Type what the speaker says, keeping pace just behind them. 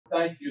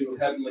thank you,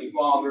 Heavenly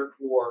Father,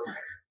 for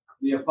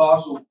the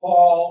Apostle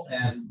Paul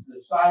and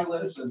the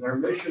Silas and their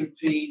mission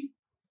team.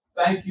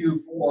 Thank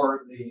you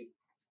for the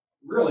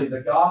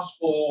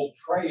gospel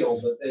trail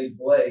that they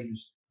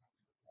blazed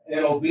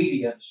in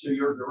obedience to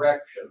your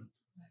direction.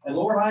 And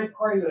Lord, I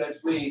pray that as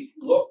we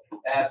look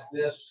at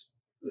this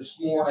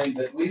morning,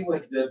 that we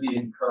would be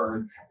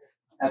encouraged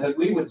and that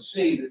we would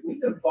see that we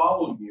can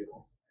follow you.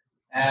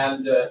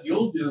 And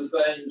you'll do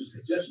things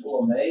that just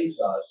will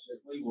amaze us if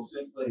we will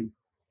simply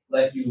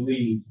let you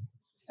lead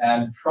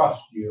and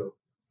trust you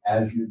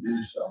as you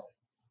do so.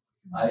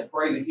 I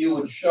pray that you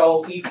would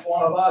show each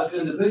one of us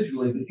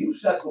individually that you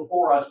set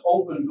before us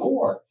open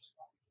doors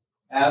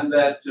and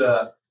that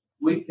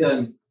we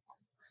can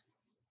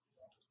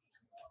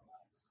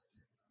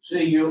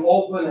see you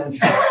open and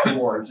shut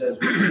doors as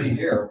we see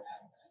here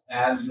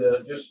and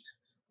just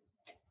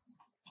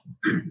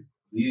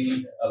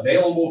be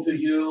available to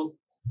you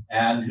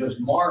and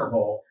just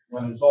marvel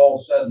when it's all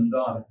said and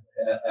done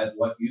at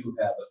what you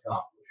have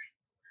accomplished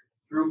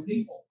through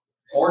people,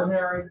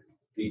 ordinary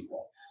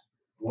people.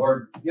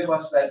 Lord, give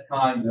us that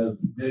kind of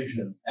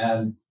vision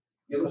and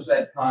give us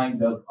that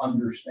kind of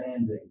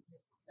understanding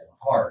and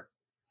heart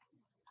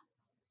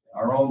in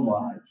our own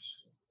lives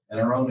and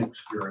our own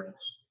experience,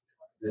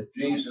 that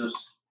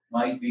Jesus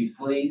might be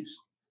pleased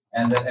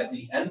and that at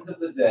the end of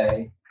the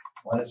day,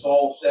 when it's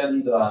all said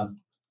and done,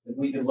 that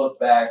we can look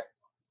back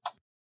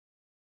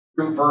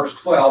through verse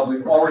 12.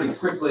 We've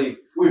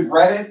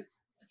read it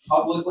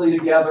publicly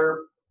together,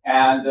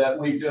 and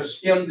we just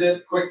skimmed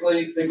it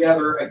quickly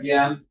together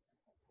again.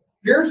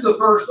 Here's the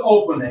first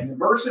opening,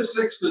 verses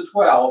 6 to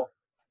 12.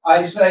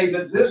 I say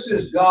that this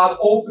is God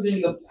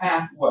opening the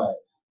pathway.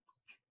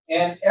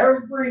 And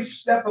every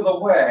step of the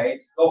way,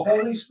 the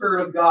Holy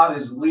Spirit of God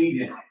is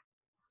leading.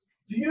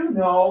 Do you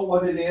know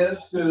what it is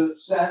to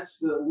sense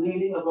the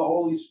leading of the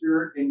Holy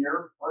Spirit in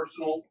your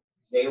personal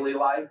daily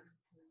life?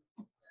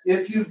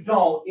 If you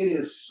don't, it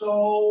is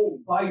so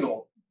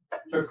vital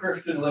to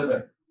Christian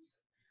living.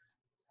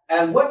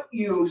 And what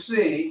you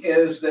see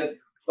is that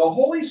the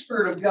Holy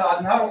Spirit of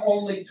God not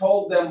only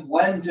told them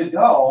when to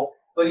go,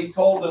 but he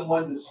told them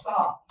when to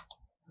stop.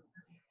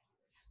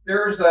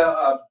 There's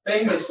a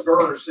famous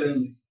verse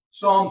in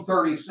Psalm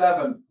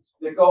 37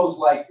 that goes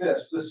like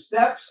this: the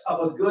steps of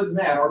a good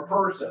man or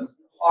person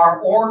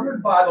are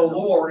ordered by the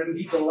Lord, and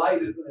he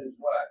delighteth in his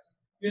way.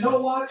 You know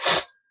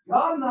what?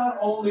 God not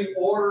only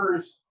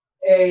orders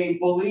a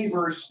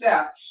believer's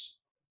steps,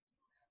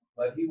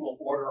 but he will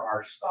order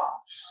our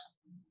stops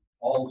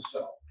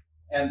also.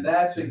 And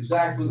that's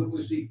exactly what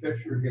we see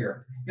pictured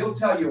here. He'll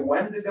tell you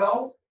when to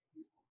go.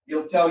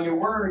 He'll tell you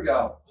where to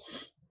go.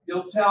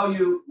 He'll tell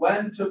you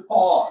when to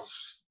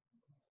pause.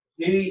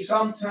 He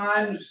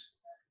sometimes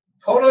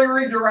totally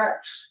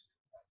redirects.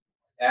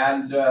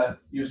 And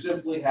you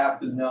simply have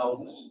to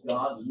know this is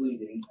God's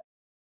leading.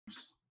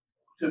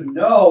 To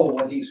know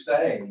what he's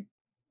saying.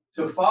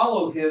 To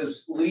follow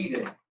his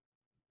leading.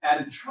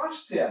 And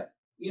trust him.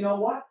 You know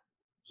what?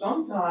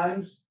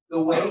 Sometimes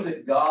the way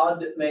that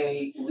God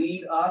may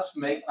lead us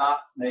may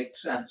not make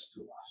sense to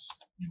us.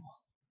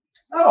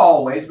 Not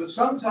always, but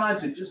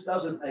sometimes it just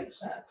doesn't make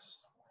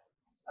sense.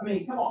 I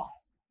mean, come on.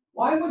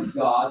 Why would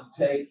God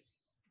take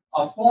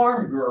a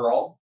farm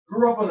girl,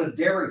 grew up on a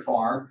dairy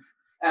farm,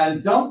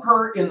 and dump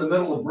her in the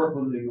middle of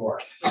Brooklyn, New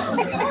York? Does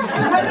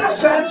that make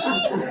sense?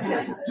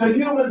 To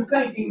human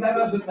thinking, that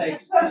doesn't make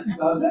sense,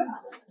 does it?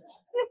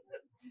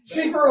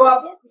 She grew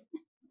up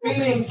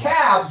feeding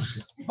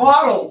calves,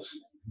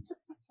 bottles,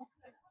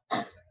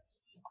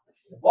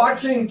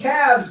 watching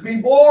calves be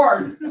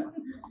born.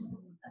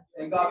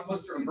 And God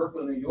puts her in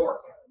Brooklyn, New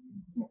York.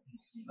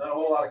 Not a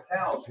whole lot of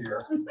cows here.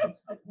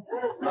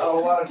 Not a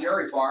whole lot of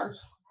dairy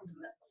farms.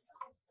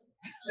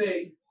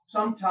 See,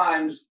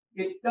 sometimes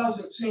it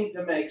doesn't seem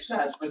to make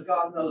sense, but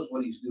God knows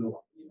what he's doing.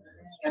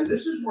 And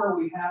this is where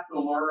we have to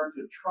learn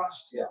to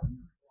trust him.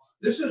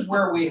 This is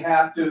where we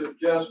have to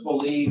just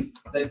believe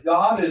that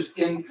God is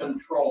in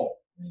control.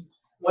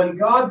 When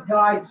God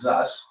guides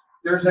us,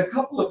 there's a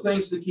couple of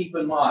things to keep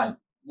in mind.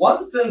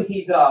 One thing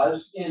he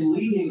does in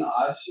leading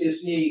us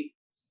is he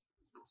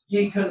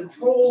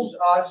controls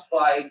us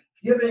by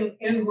giving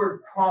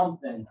inward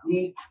prompting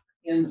deep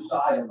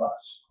inside of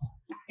us,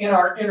 in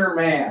our inner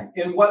man,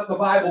 in what the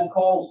Bible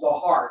calls the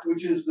heart,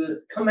 which is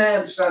the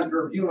command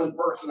center of human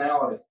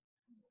personality.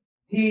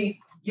 He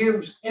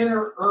gives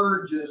inner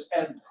urges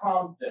and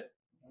prompting.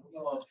 I don't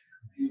know if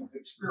you've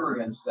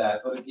experienced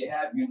that, but if you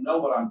have, you know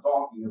what I'm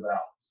talking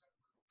about.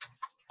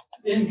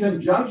 In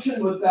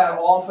conjunction with that,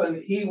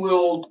 often he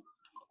will,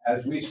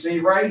 as we see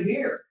right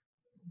here,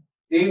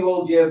 he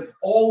will give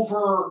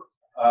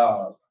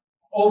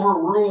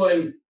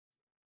overruling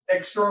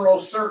external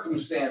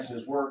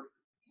circumstances where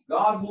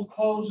God will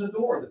close a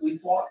door that we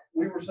thought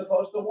we were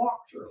supposed to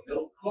walk through.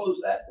 He'll close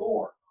that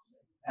door.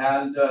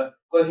 And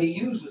but he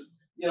uses,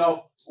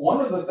 one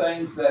of the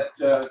things that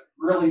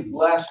really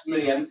blessed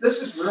me, and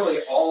this is really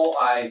all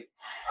I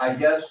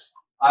guess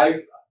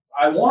I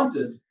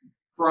wanted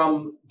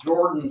from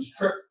Jordan's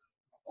trip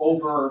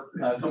over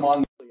to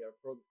Mongolia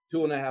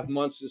 2.5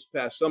 months this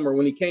past summer.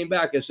 When he came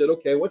back, I said,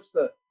 okay, what's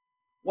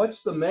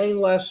the main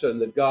lesson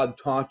that God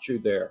taught you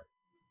there?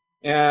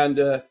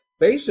 And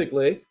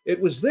basically, it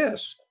was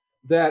this,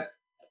 that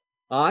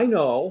I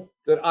know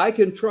that I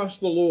can trust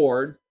the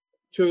Lord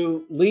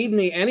to lead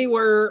me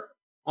anywhere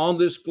on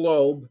this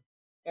globe,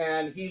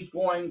 and he's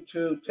going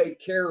to take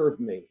care of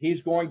me.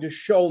 He's going to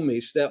show me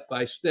step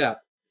by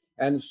step.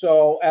 And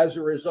so as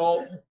a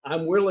result,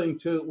 I'm willing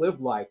to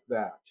live like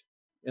that.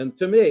 And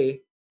to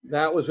me,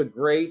 that was a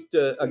great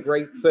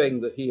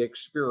thing that he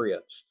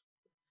experienced.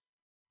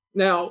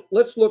 Now,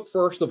 let's look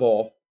first of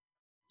all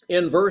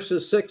in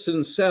verses 6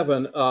 and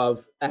 7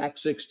 of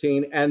Acts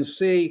 16 and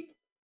see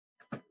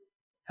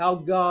how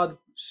God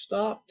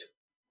stopped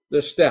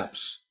the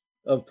steps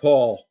of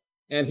Paul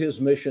and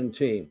his mission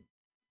team,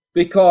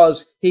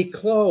 because he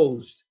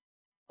closed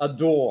a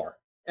door,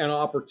 an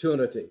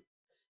opportunity.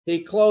 He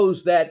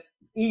closed that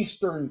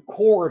eastern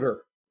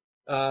corridor.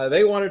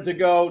 They wanted to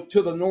go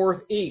to the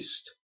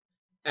northeast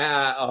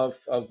of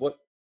what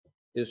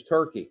is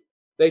Turkey.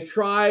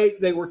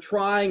 They were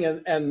trying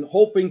and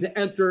hoping to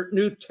enter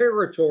new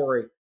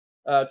territory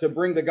to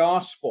bring the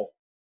gospel.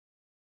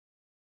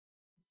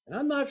 And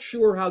I'm not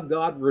sure how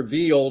God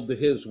revealed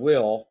his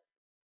will,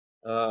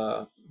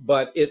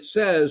 but it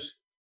says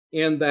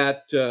in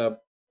that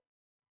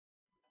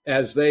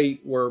as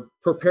they were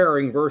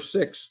preparing, verse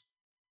 6,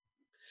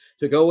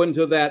 to go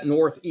into that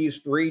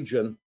northeast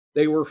region,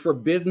 they were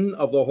forbidden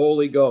of the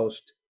Holy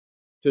Ghost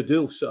to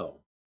do so.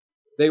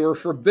 They were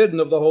forbidden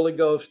of the Holy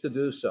Ghost to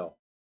do so.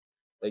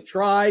 They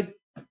tried,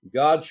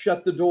 God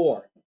shut the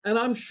door. And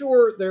I'm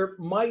sure there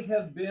might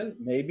have been,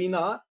 maybe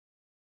not,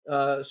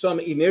 some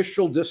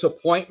initial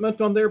disappointment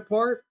on their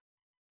part.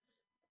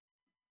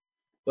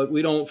 But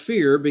we don't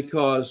fear,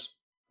 because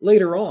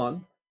later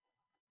on,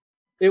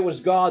 it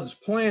was God's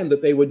plan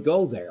that they would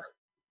go there.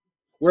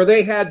 Where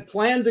they had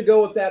planned to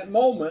go at that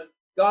moment,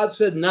 God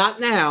said,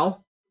 not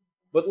now,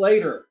 but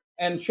later.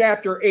 And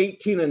chapter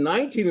 18 and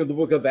 19 of the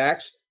book of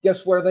Acts,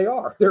 guess where they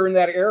are? They're in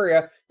that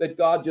area that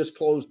God just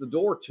closed the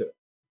door to.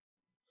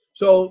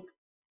 So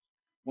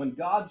when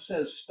God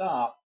says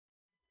stop,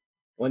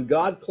 when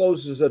God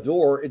closes a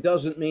door, it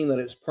doesn't mean that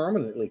it's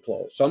permanently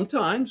closed.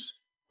 Sometimes,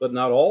 but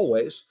not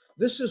always.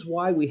 This is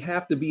why we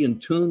have to be in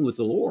tune with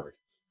the Lord.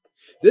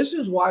 This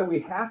is why we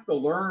have to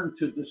learn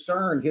to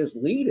discern his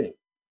leading,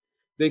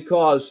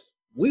 because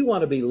we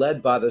want to be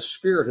led by the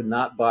Spirit and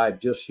not by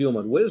just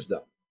human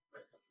wisdom.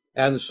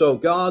 And so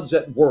God's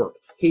at work.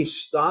 He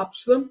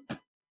stops them.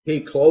 He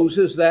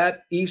closes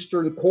that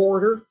eastern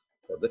corridor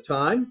for the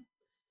time,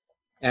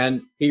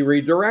 and he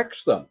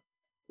redirects them.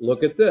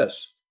 Look at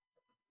this.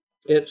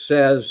 It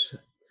says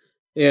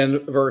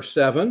in verse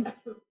 7,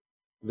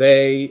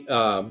 they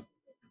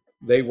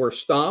were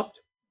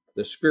stopped.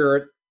 The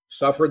Spirit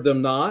suffered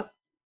them not.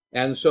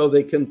 And so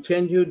they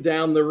continued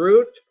down the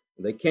route.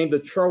 They came to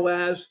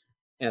Troas,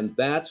 and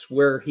that's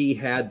where he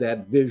had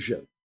that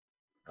vision.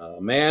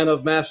 A man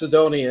of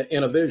Macedonia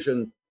in a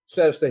vision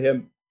says to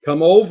him,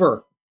 come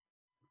over,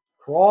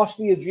 cross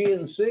the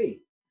Aegean Sea,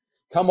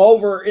 come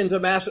over into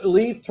Macedonia,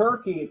 leave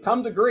Turkey,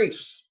 come to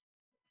Greece,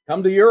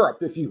 come to Europe,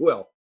 if you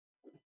will,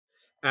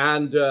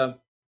 and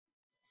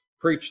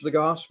preach the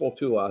gospel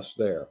to us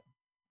there.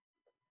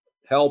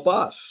 Help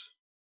us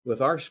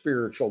with our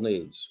spiritual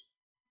needs.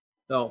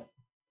 So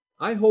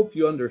I hope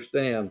you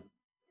understand,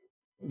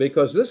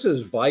 because this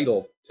is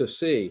vital to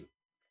see,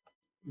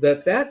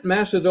 that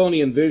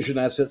Macedonian vision,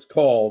 as it's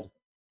called,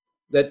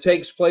 that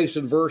takes place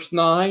in verse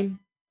 9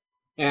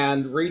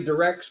 and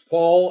redirects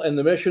Paul and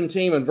the mission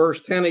team. In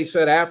verse 10, he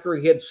said after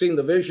he had seen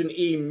the vision,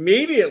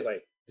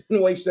 immediately,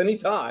 didn't waste any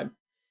time,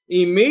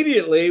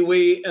 immediately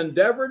we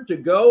endeavored to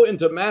go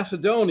into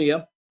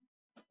Macedonia.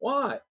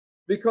 Why?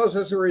 Because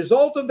as a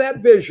result of that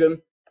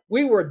vision,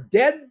 we were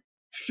dead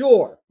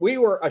sure, we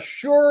were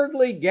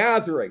assuredly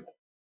gathering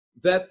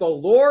that the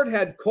Lord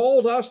had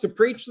called us to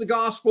preach the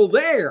gospel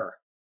there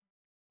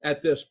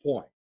at this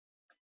point.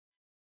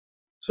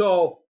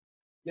 So,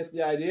 get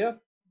the idea?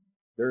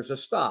 There's a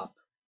stop.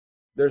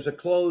 There's a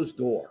closed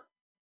door.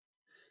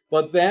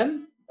 But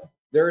then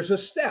there's a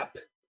step.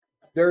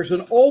 There's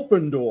an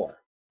open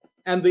door.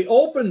 And the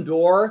open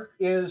door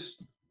is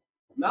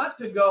not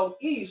to go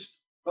east,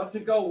 but to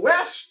go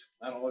west.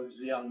 I don't know if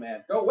he's a young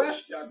man. Go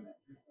west, young man.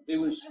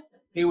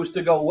 He was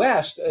to go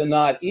west and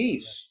not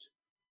east.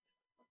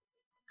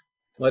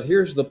 But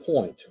here's the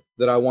point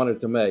that I wanted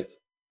to make.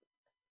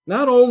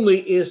 Not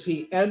only is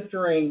he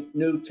entering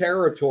new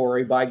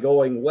territory by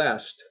going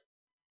west,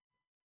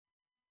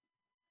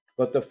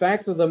 but the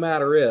fact of the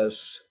matter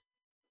is,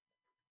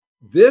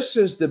 this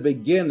is the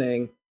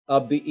beginning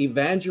of the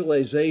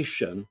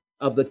evangelization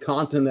of the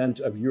continent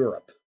of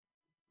Europe.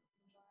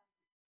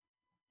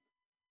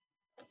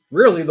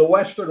 Really, the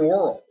Western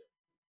world.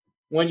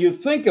 When you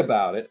think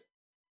about it,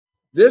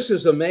 this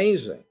is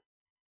amazing.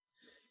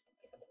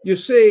 You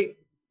see,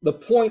 the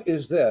point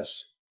is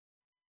this.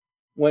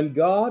 When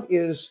God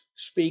is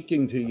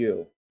speaking to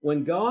you,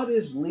 when God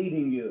is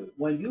leading you,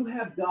 when you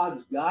have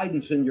God's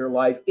guidance in your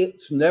life,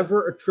 it's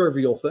never a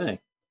trivial thing.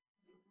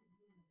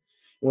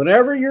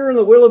 Whenever you're in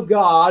the will of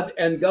God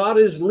and God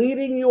is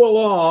leading you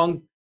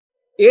along,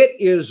 it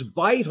is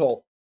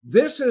vital.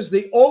 This is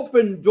the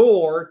open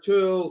door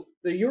to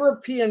the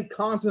European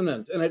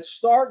continent, and it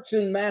starts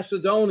in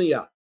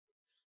Macedonia.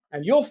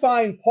 And you'll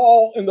find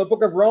Paul in the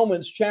book of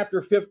Romans,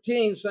 chapter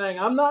 15, saying,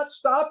 I'm not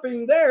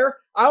stopping there.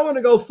 I want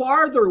to go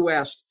farther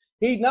west.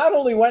 He not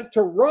only went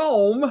to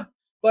Rome,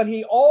 but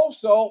he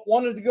also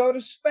wanted to go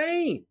to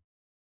Spain.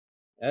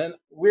 And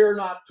we're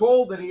not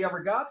told that he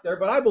ever got there,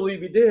 but I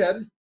believe he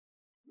did.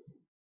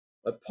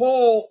 But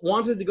Paul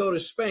wanted to go to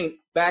Spain.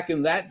 Back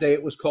in that day,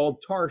 it was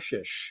called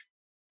Tarshish,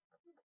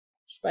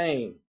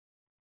 Spain.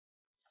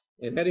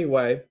 And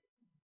anyway,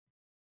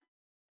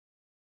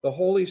 the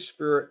Holy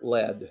Spirit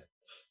led.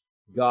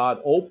 God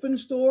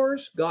opens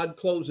doors, God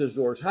closes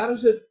doors. How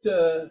is it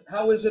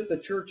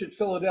the church at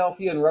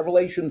Philadelphia in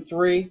Revelation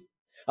 3?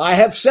 I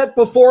have set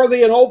before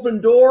thee an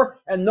open door,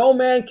 and no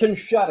man can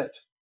shut it.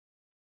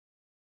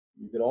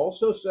 You could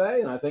also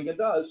say, and I think it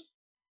does,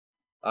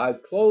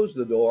 I've closed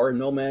the door and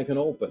no man can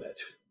open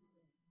it.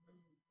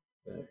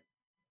 Okay.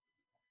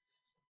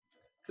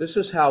 This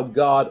is how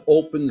God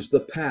opens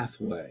the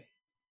pathway.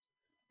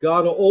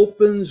 God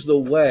opens the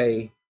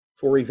way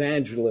for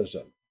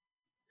evangelism.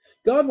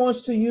 God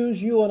wants to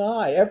use you and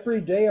I every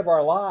day of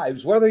our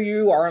lives, whether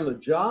you are on the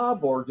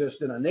job or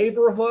just in a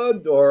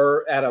neighborhood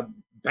or at a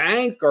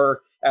bank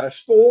or at a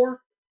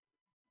store.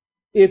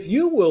 If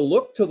you will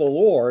look to the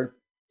Lord,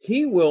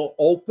 he will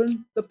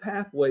open the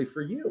pathway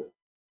for you.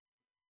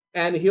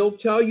 And he'll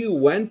tell you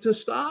when to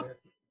stop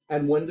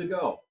and when to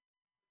go.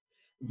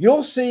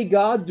 You'll see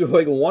God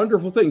doing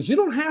wonderful things. You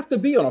don't have to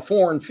be on a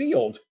foreign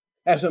field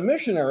as a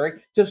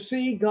missionary to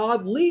see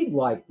God lead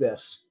like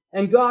this.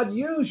 And God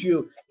use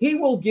you. He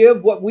will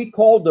give what we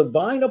call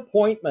divine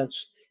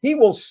appointments. He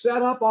will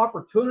set up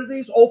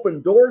opportunities,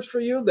 open doors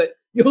for you that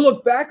you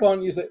look back on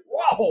and you say,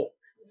 whoa,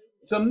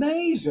 it's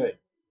amazing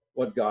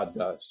what God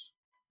does.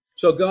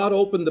 So God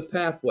opened the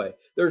pathway.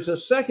 There's a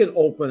second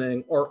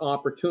opening or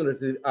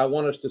opportunity I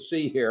want us to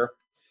see here.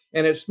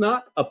 And it's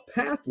not a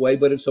pathway,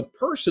 but it's a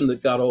person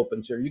that God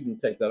opens here. You can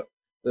take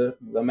the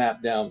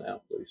map down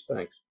now, please.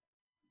 Thanks.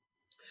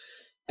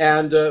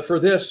 And for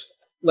this,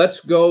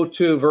 let's go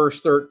to verse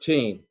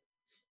 13.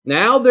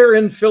 Now they're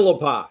in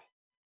Philippi.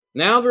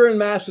 Now they're in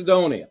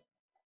Macedonia.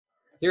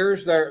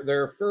 Here's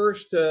their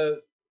first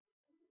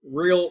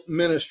real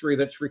ministry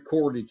that's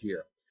recorded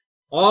here.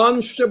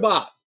 On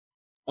Shabbat,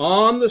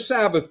 on the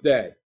Sabbath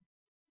day,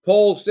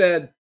 Paul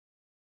said,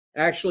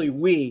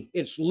 actually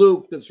it's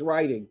Luke that's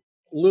writing.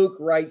 Luke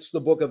writes the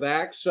book of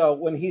Acts. So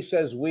when he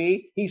says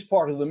we, he's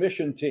part of the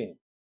mission team.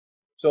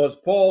 So it's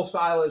Paul,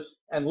 Silas,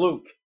 and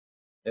Luke,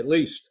 at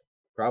least,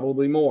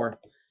 probably more.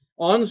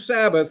 On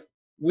Sabbath,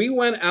 we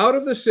went out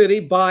of the city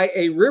by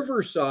a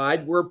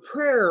riverside where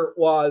prayer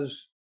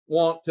was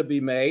wont to be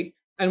made,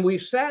 and we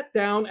sat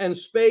down and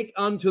spake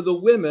unto the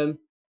women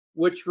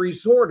which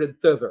resorted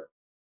thither.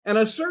 And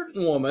a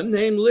certain woman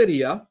named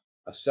Lydia,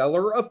 a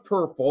seller of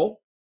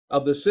purple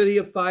of the city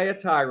of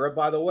Thyatira,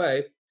 by the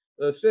way,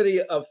 the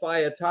city of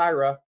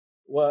Thyatira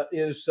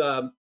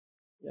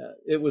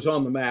it was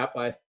on the map,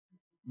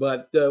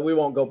 but we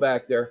won't go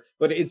back there.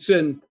 But it's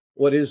in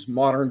what is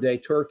modern day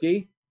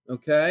Turkey,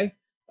 okay?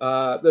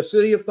 The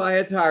city of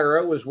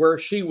Thyatira was where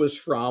she was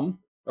from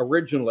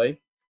originally,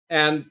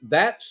 and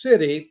that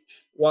city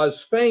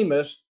was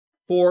famous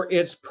for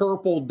its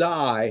purple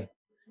dye.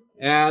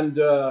 And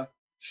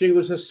she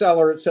was a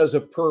seller, it says,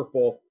 of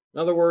purple. In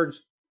other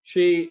words,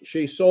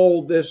 she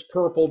sold this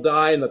purple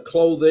dye and the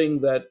clothing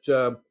that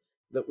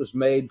was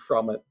made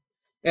from it.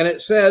 And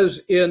it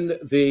says in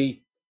the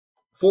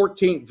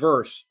 14th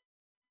verse,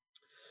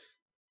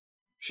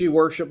 she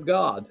worshiped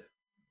God.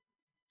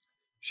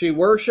 She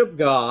worshiped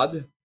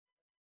God,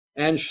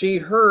 and she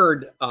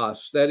heard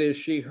us. That is,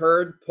 she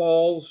heard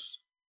Paul's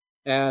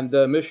and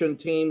the mission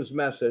team's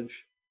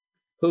message,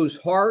 whose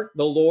heart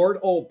the Lord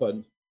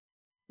opened.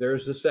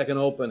 There's the second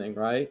opening,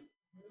 right?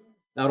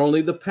 Not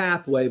only the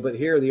pathway, but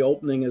here the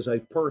opening is a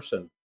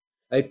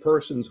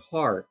person's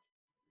heart.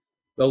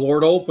 The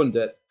Lord opened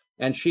it,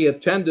 and she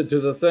attended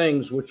to the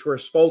things which were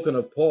spoken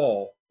of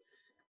Paul.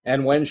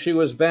 And when she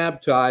was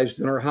baptized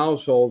in her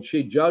household,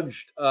 she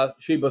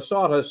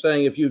besought us,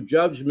 saying, if you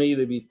judge me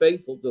to be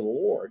faithful to the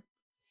Lord,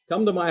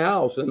 come to my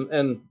house and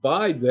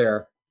abide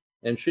there.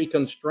 And she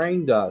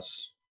constrained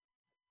us.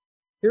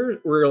 Here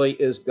really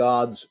is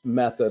God's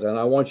method. And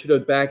I want you to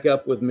back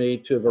up with me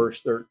to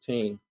verse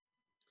 13.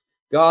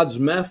 God's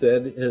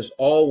method has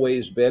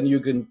always been, you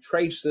can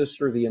trace this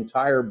through the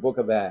entire book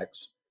of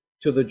Acts,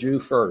 to the Jew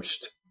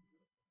first.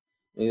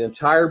 The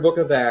entire book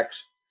of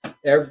Acts,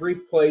 every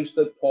place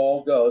that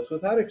Paul goes,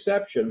 without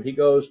exception, he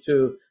goes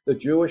to the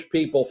Jewish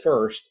people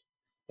first.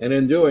 And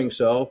in doing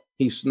so,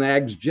 he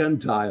snags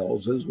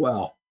Gentiles as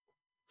well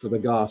for the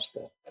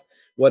gospel.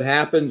 What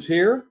happens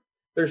here?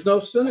 There's no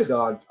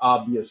synagogue,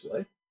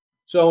 obviously.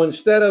 So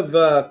instead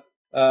of,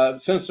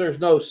 since there's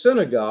no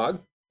synagogue,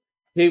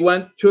 he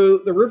went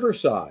to the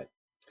riverside.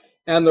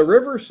 And the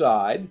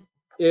riverside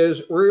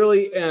is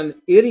really an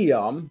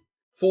idiom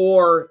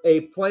for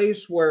a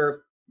place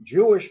where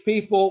Jewish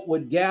people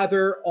would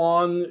gather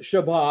on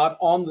Shabbat,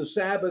 on the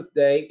Sabbath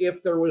day,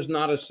 if there was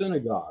not a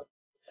synagogue.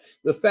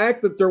 The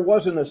fact that there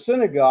wasn't a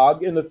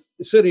synagogue in the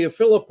city of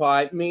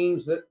Philippi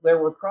means that there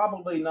were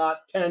probably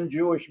not 10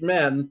 Jewish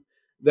men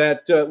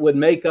that would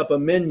make up a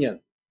minyan.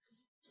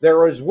 There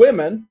was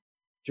women,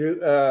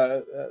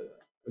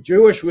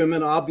 Jewish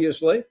women,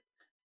 obviously.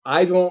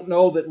 I don't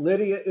know that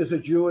Lydia is a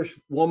Jewish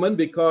woman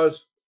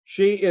because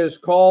she is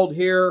called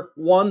here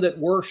one that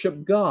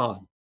worshiped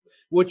God,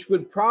 which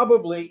would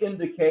probably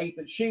indicate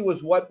that she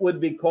was what would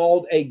be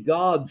called a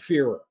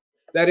God-fearer.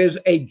 That is,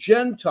 a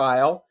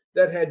Gentile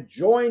that had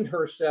joined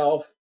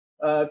herself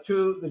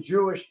to the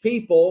Jewish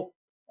people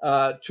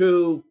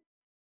to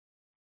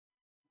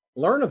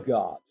learn of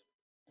God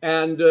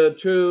and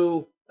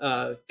to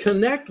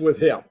connect with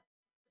him.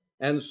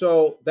 And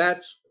so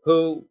that's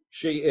who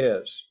she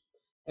is.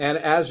 And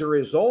as a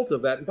result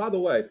of that, and by the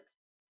way,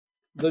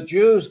 the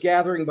Jews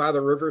gathering by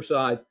the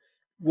riverside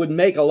would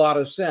make a lot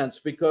of sense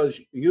because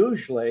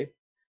usually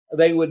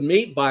they would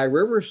meet by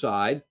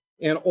riverside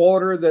in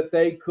order that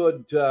they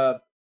could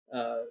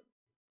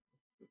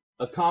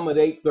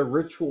accommodate the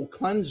ritual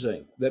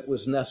cleansing that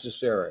was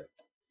necessary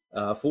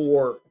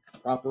for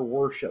proper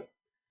worship.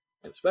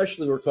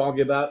 Especially we're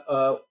talking about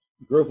a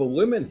group of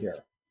women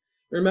here.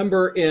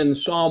 Remember in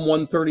Psalm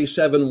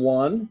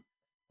 137:1,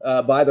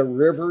 by the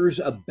rivers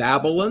of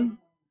Babylon,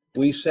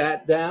 we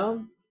sat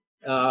down.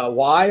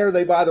 Why are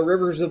they by the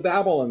rivers of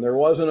Babylon? There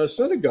wasn't a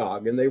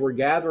synagogue, and they were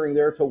gathering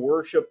there to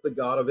worship the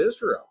God of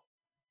Israel.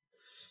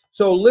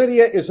 So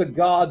Lydia is a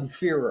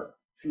God-fearer.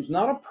 She's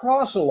not a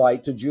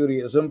proselyte to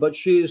Judaism, but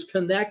she's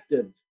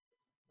connected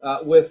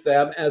with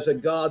them as a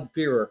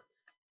God-fearer.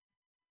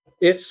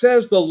 It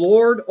says the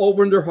Lord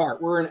opened her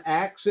heart. We're in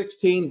Acts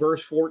 16,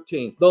 verse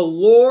 14. The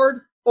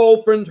Lord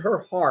opened her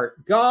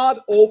heart. God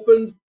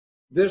opened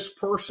this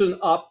person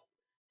up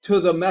to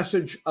the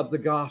message of the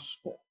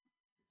gospel.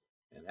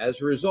 And as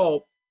a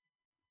result,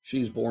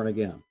 she's born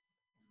again.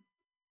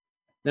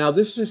 Now,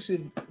 this is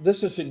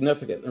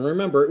significant. And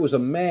remember, it was a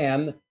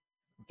man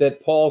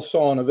that Paul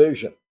saw in a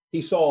vision.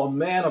 He saw a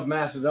man of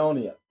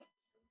Macedonia.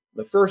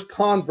 The first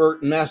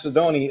convert in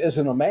Macedonia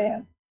isn't a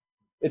man.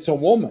 It's a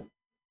woman.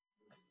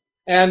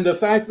 And the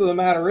fact of the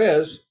matter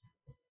is,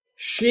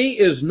 she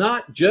is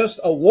not just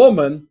a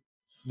woman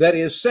that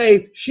is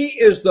saved. She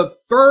is the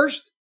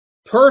first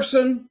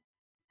person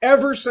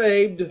ever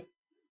saved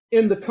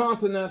in the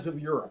continent of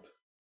Europe.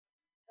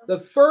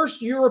 The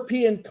first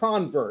European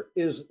convert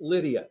is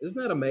Lydia.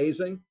 Isn't that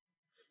amazing?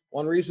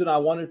 One reason I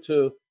wanted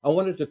to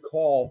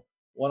call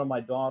one of my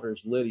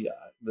daughters Lydia,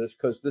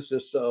 because this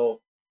is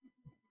so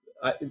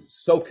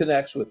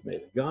connects with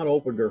me. God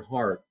opened her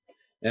heart.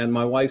 And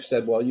my wife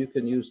said, well, you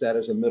can use that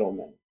as a middle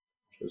name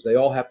because they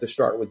all have to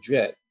start with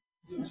J.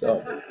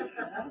 So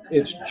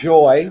it's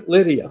Joy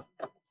Lydia.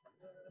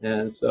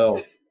 And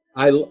so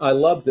I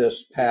love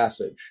this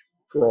passage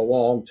for a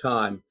long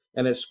time.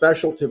 And it's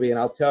special to me. And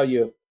I'll tell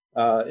you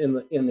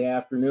in the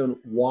afternoon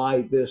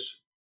why this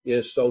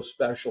is so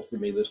special to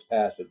me, this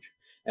passage,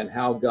 and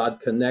how God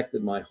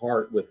connected my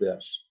heart with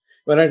this.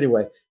 But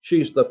anyway,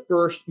 she's the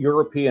first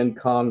European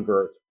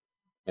convert,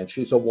 and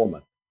she's a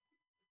woman.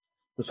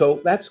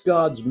 So that's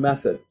God's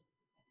method.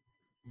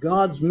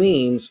 God's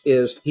means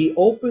is he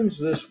opens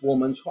this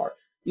woman's heart.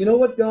 You know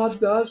what God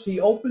does? He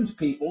opens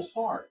people's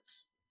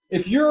hearts.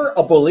 If you're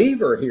a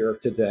believer here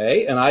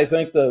today, and I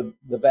think the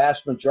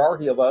vast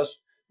majority of us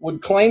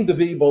would claim to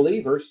be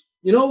believers,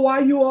 you know why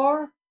you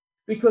are?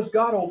 Because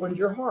God opened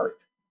your heart.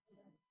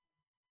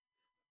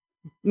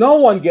 No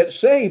one gets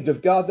saved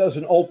if God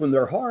doesn't open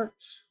their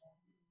hearts.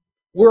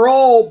 We're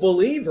all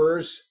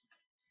believers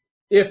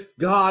if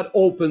God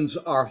opens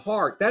our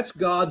heart. That's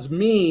God's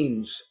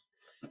means.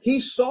 He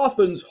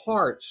softens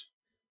hearts.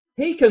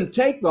 He can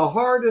take the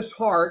hardest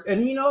heart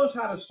and he knows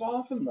how to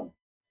soften them.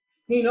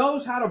 He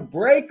knows how to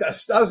break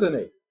us, doesn't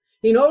he?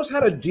 He knows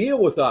how to deal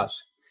with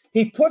us.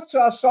 He puts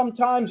us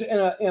sometimes in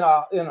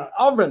an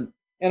oven,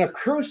 in a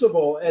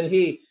crucible, and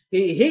he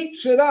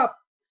heats it up,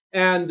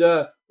 and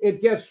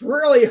it gets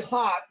really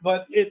hot,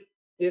 but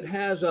it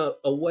has a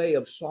way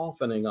of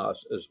softening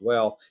us as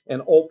well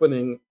and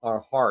opening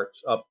our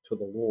hearts up to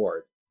the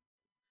Lord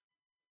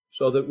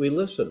so that we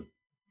listen.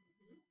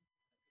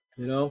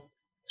 You know,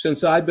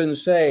 since I've been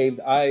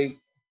saved,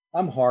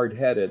 I'm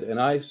hard-headed,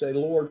 and I say,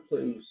 Lord,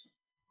 please,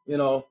 you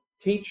know,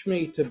 teach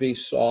me to be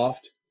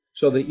soft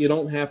so that you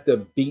don't have to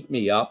beat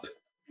me up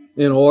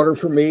in order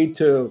for me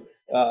to,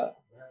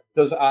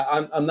 because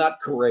I'm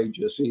not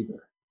courageous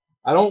either.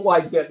 I don't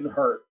like getting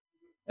hurt.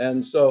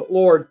 And so,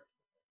 Lord,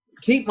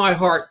 keep my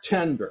heart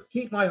tender,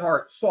 keep my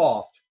heart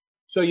soft,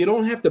 so you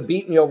don't have to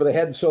beat me over the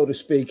head, so to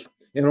speak,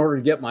 in order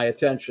to get my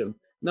attention.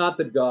 Not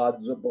that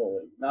God's a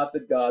bully, not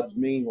that God's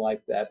mean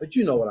like that, but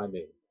you know what I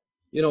mean.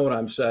 You know what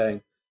I'm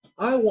saying.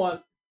 I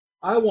want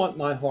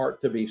my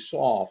heart to be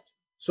soft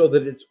so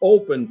that it's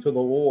open to the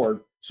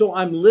Lord. So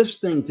I'm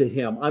listening to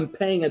him. I'm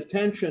paying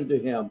attention to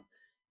him.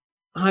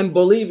 I'm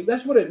believing.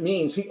 That's what it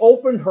means. He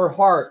opened her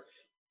heart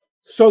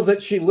so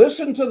that she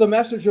listened to the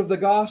message of the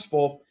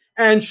gospel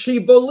and she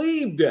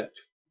believed it.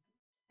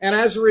 And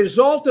as a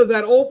result of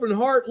that open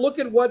heart, look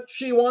at what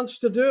she wants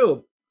to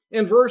do.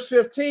 In verse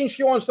 15,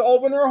 she wants to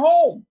open her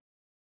home.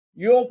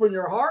 You open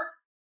your heart,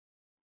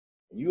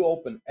 you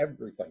open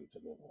everything to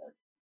the Lord.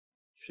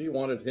 She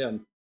wanted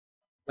him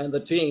and the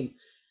team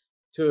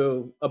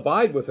to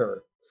abide with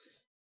her,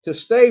 to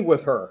stay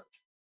with her.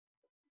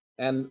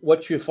 And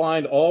what you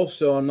find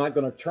also, I'm not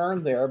going to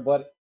turn there,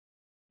 but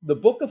the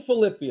book of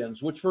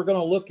Philippians, which we're going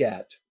to look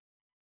at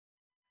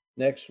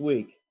next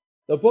week,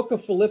 the book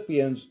of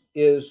Philippians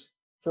is,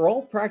 for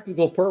all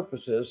practical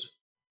purposes,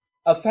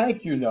 a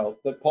thank you note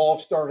that Paul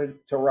started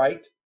to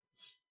write.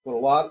 Put a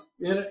lot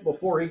in it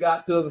before he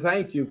got to the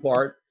thank you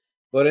part.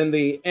 But in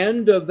the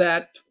end of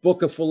that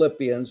book of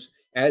Philippians,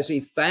 as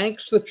he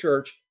thanks the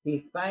church,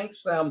 he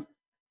thanks them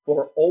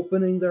for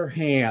opening their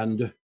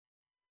hand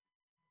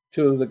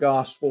to the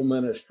gospel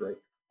ministry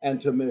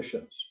and to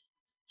missions.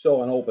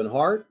 So an open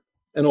heart,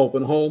 an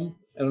open home,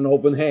 and an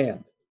open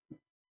hand.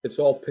 It's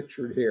all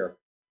pictured here.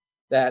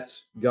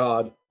 That's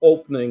God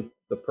opening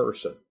the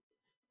person.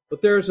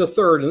 But there's a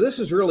third, and this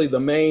is really the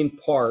main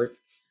part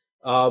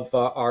of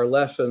our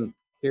lesson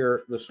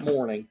here this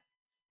morning.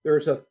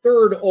 There's a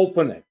third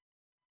opening.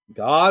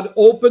 God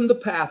opened the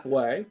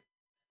pathway.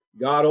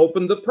 God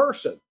opened the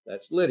person.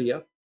 That's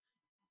Lydia.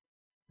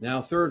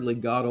 Now, thirdly,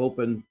 God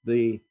opened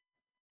the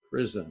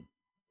prison.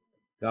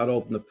 God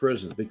opened the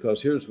prison,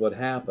 because here's what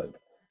happened.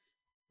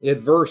 In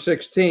verse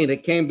 16,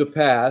 it came to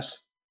pass,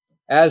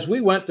 as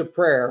we went to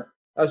prayer,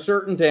 a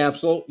certain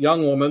damsel,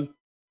 young woman,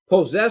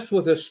 possessed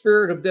with a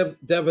spirit of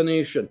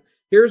divination.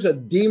 Here's a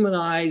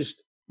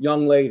demonized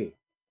young lady,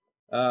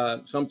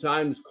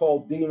 sometimes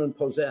called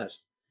demon-possessed.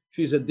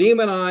 She's a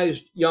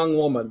demonized young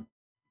woman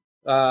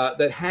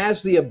that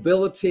has the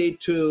ability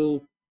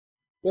to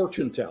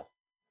fortune tell.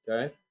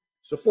 Okay?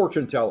 It's a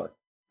fortune teller.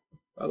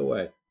 By the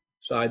way,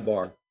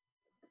 sidebar.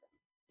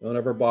 Don't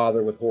ever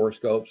bother with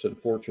horoscopes and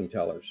fortune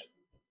tellers.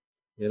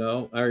 You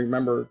know, I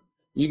remember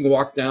you can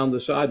walk down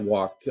the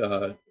sidewalk.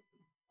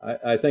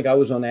 I think I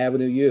was on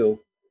Avenue U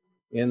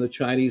in the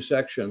Chinese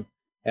section,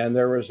 and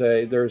there's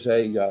a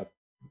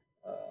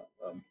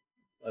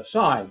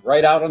sign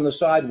right out on the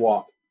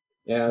sidewalk,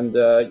 and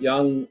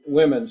young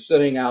women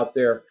sitting out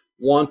there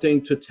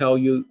wanting to tell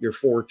you your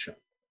fortune.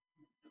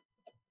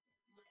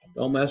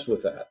 Don't mess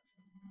with that.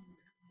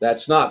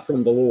 That's not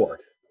from the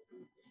Lord.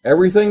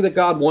 Everything that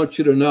God wants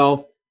you to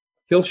know,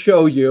 he'll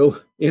show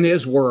you in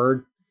his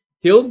word.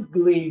 He'll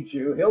lead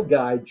you. He'll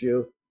guide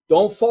you.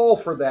 Don't fall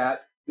for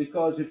that,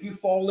 because if you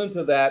fall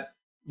into that,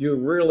 you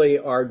really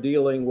are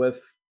dealing with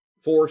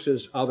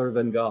forces other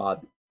than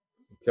God.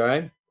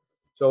 Okay?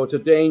 So it's a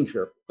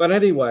danger. But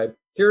anyway,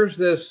 here's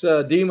this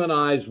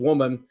demonized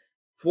woman,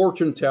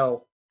 fortune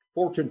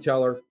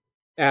teller,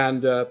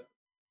 and the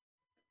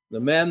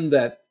men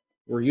that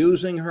were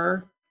using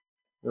her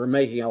were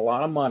making a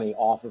lot of money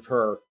off of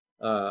her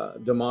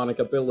demonic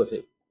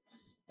ability.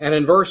 And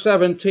in verse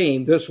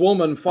 17, this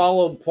woman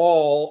followed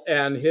Paul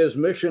and his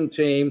mission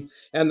team,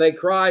 and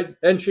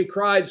she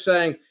cried,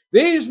 saying,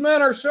 "These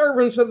men are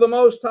servants of the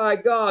Most High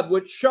God,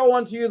 which show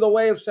unto you the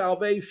way of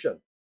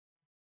salvation."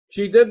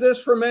 She did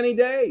this for many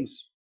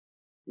days.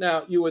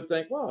 Now, you would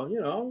think, well, you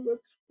know,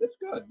 that's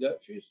good.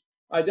 She's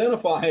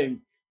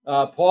identifying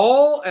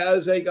Paul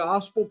as a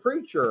gospel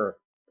preacher.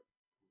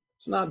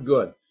 It's not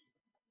good.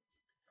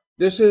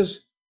 This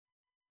is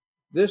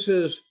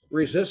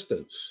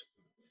resistance.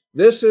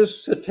 This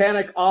is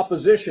satanic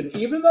opposition.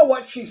 Even though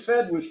what she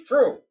said was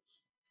true,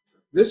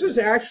 this is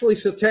actually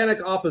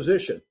satanic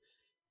opposition.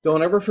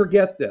 Don't ever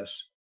forget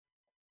this.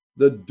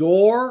 The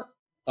door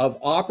of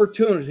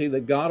opportunity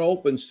that God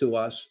opens to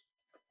us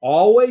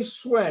always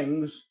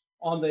swings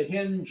on the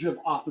hinge of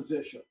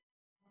opposition.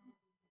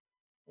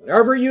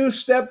 Whenever you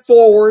step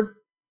forward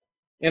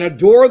in a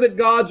door that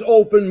God's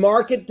opened,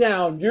 mark it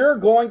down. You're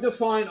going to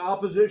find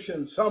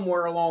opposition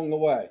somewhere along the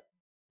way.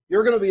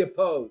 You're going to be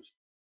opposed.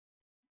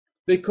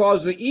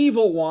 Because the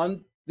evil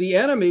one, the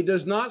enemy,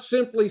 does not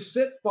simply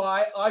sit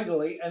by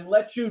idly and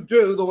let you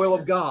do the will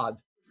of God.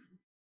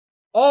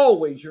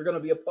 Always you're going to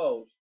be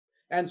opposed.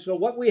 And so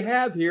what we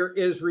have here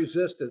is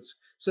resistance,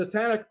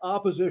 satanic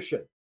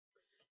opposition.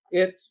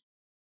 It's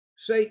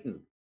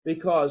Satan,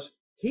 because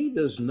he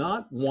does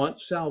not want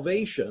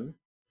salvation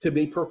to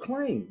be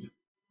proclaimed.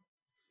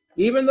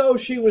 Even though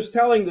she was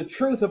telling the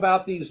truth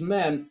about these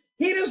men,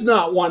 he does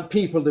not want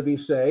people to be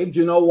saved.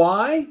 You know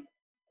why?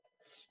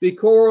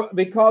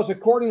 Because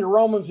according to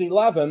Romans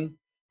 11,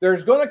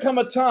 there's going to come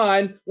a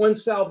time when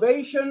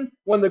salvation,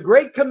 when the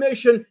Great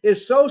Commission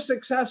is so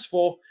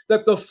successful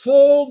that the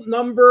full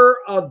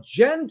number of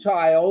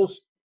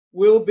Gentiles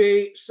will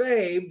be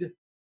saved.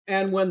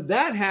 And when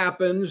that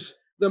happens,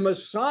 the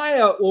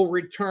Messiah will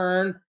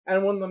return.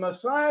 And when the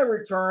Messiah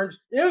returns,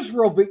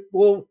 Israel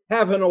will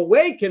have an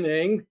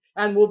awakening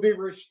and will be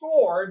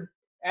restored.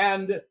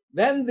 And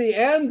then the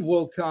end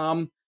will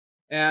come.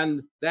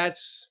 And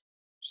that's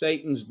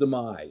Satan's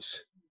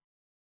demise.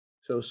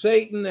 So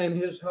Satan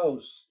and his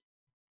hosts,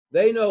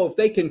 they know if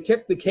they can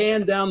kick the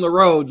can down the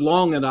road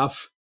long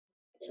enough,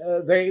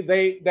 they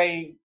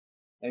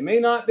may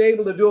not be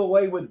able to do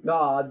away with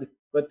God,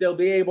 but they'll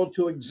be able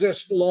to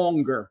exist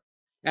longer.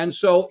 And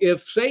so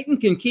if Satan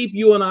can keep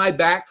you and I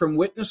back from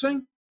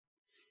witnessing,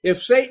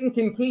 if Satan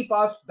can keep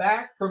us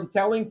back from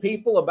telling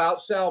people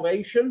about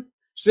salvation,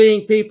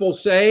 seeing people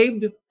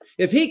saved,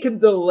 if he can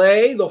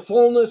delay the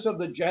fullness of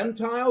the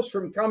Gentiles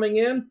from coming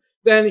in,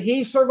 then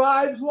he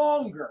survives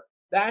longer.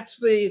 That's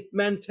the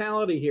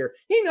mentality here.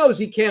 He knows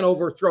he can't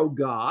overthrow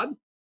God.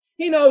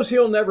 He knows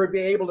he'll never be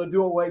able to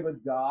do away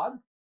with God.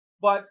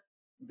 But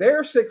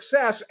their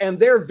success and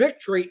their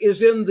victory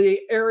is in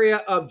the area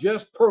of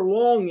just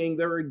prolonging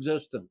their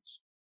existence.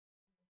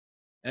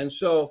 And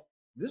so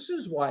this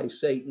is why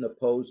Satan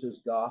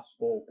opposes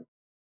gospel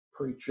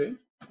preaching.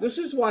 This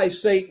is why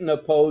Satan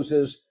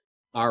opposes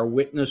our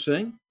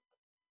witnessing.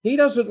 He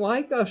doesn't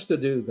like us to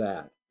do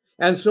that.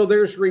 And so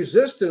there's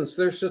resistance,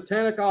 there's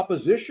satanic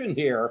opposition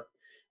here.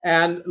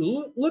 And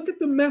look at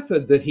the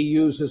method that he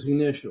uses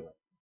initially.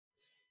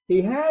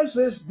 He has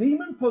this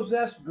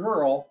demon-possessed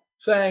girl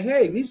saying,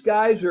 hey, these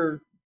guys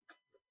are,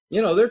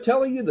 they're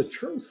telling you the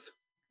truth.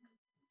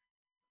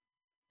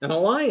 An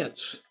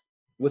alliance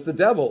with the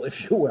devil,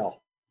 if you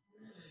will.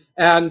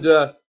 And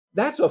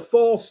that's a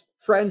false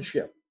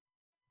friendship.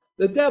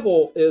 The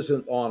devil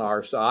isn't on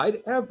our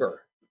side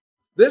ever.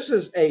 This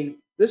is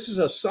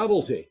a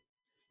subtlety.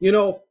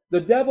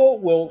 The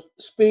devil will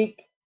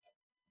speak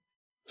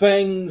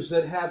things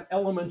that have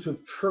elements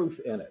of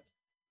truth in it.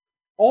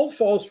 All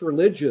false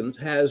religions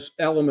has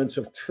elements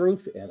of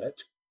truth in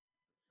it.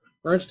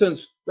 For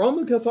instance,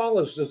 Roman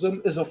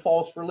Catholicism is a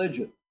false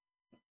religion.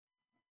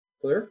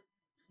 Clear?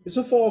 It's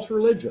a false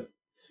religion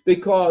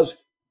because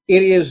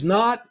it is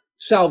not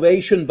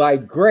salvation by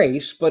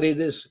grace, but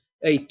it is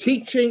a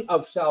teaching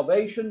of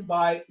salvation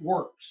by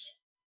works.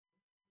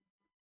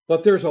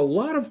 But there's a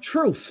lot of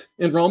truth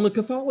in Roman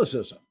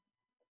Catholicism,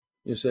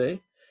 you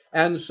see?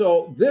 And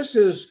so this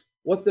is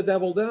what the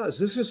devil does.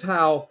 This is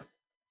how,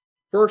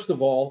 first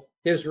of all,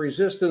 his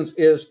resistance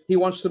is he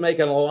wants to make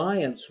an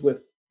alliance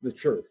with the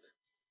truth.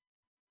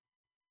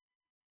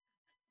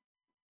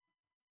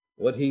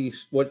 What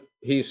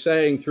he's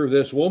saying through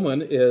this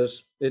woman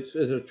is it's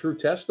a true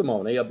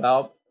testimony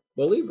about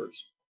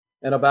believers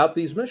and about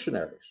these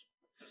missionaries.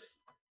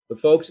 But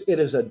folks, it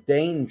is a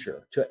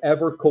danger to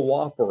ever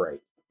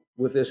cooperate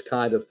with this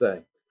kind of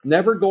thing.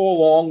 Never go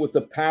along with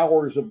the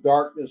powers of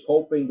darkness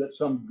hoping that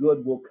some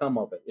good will come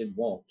of it. It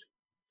won't.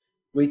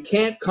 We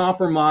can't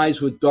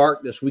compromise with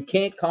darkness. We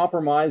can't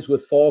compromise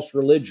with false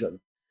religion,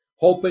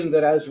 hoping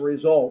that as a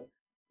result,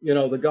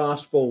 the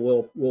gospel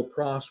will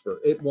prosper.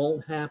 It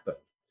won't happen.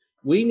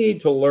 We need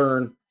to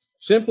learn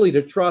simply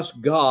to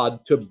trust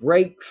God to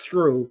break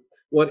through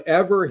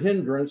whatever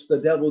hindrance the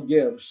devil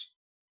gives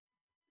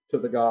to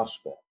the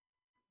gospel.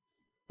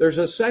 There's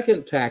a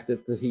second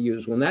tactic that he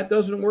used. When that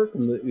doesn't work,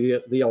 when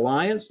the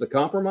alliance, the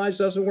compromise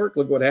doesn't work,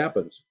 look what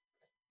happens.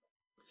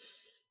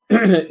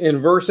 In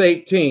verse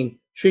 18,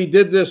 she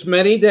did this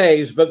many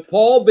days, but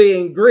Paul,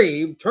 being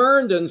grieved,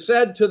 turned and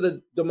said to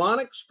the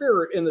demonic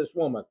spirit in this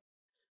woman,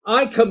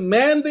 I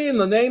command thee in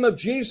the name of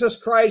Jesus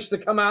Christ to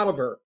come out of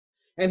her.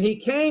 And he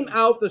came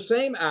out the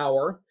same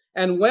hour,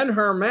 and when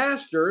her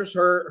masters,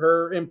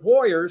 her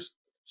employers,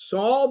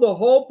 saw the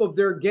hope of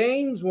their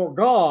gains were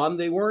gone,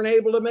 they weren't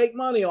able to make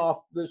money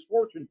off this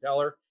fortune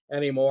teller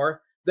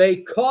anymore, they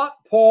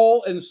caught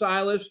Paul and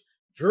Silas,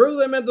 drew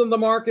them into the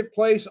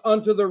marketplace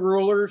unto the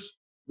rulers,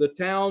 the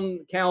town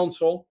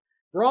council,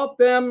 brought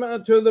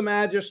them to the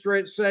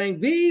magistrates,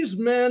 saying, these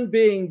men,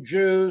 being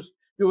Jews,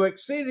 do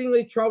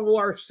exceedingly trouble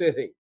our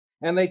city,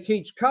 and they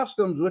teach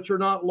customs which are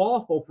not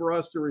lawful for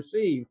us to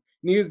receive,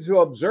 neither to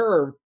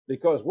observe,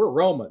 because we're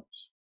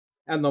Romans.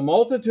 And the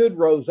multitude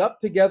rose up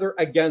together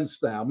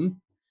against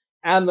them,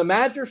 and the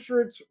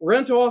magistrates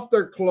rent off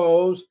their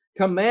clothes,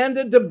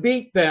 commanded to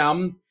beat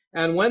them,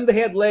 and when they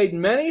had laid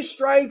many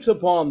stripes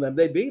upon them,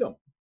 they beat them.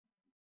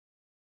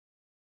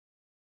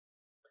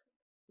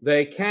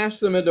 They cast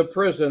them into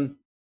prison,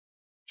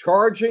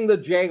 charging the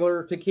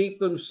jailer to keep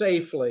them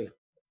safely,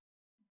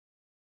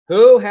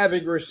 who,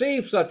 having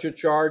received such a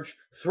charge,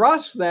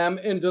 thrust them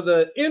into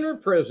the inner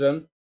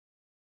prison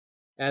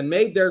and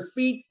made their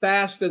feet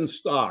fast in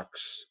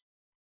stocks.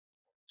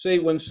 See,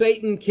 when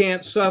Satan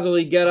can't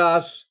subtly get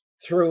us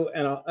through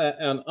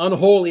an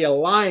unholy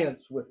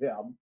alliance with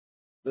him,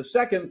 the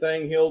second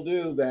thing he'll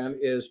do then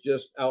is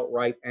just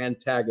outright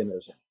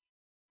antagonism.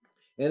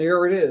 And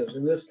here it is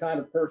in this kind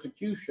of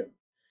persecution,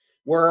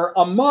 where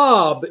a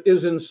mob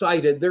is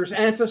incited. There's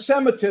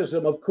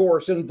anti-Semitism, of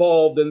course,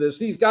 involved in this.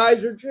 These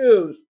guys are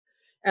Jews.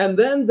 And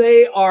then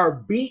they are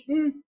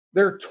beaten,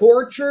 they're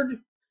tortured,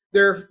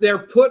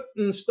 they're put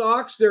in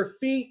stocks, their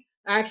feet,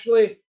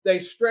 actually, they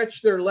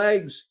stretch their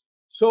legs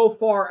so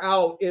far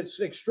out,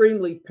 it's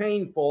extremely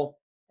painful,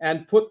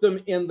 and put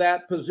them in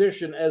that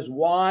position as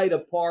wide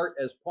apart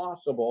as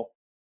possible.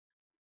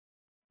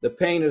 The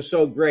pain is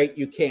so great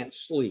you can't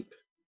sleep.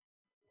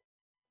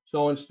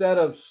 So instead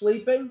of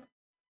sleeping,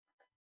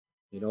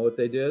 you know what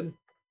they did?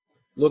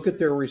 Look at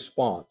their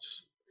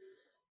response.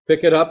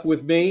 Pick it up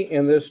with me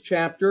in this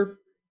chapter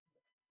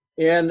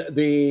in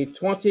the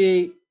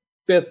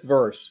 25th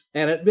verse.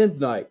 And at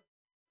midnight,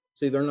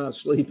 see, they're not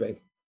sleeping.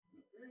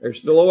 They're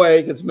still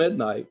awake. It's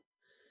midnight.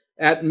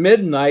 At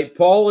midnight,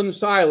 Paul and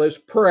Silas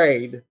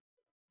prayed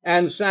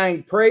and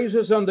sang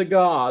praises unto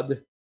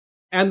God,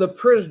 and the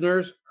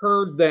prisoners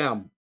heard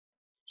them.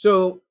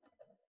 So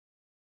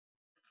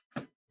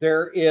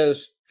there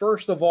is,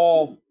 first of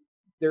all,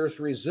 there's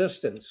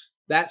resistance.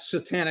 That's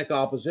satanic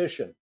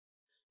opposition.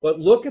 But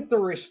look at the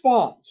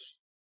response.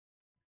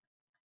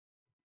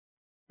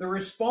 The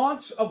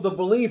response of the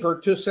believer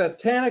to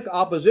satanic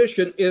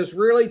opposition is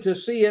really to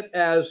see it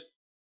as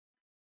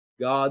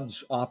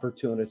God's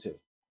opportunity,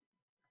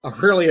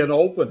 really an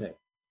opening.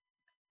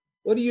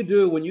 What do you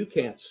do when you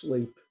can't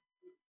sleep?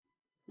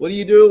 What do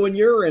you do when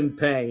you're in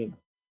pain?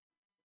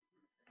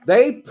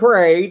 They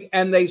prayed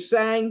and they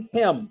sang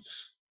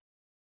hymns.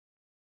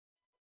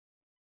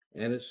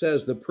 And it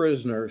says the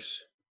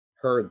prisoners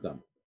heard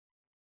them.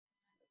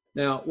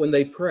 Now, when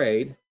they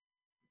prayed,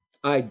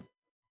 I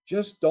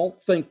just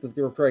don't think that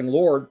they were praying,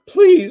 Lord,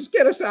 please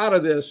get us out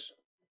of this.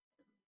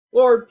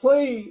 Lord,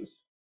 please.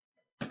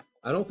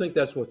 I don't think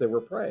that's what they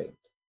were praying.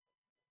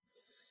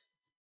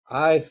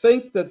 I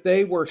think that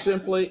they were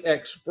simply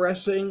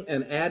expressing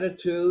an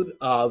attitude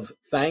of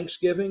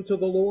thanksgiving to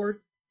the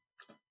Lord.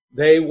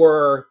 They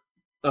were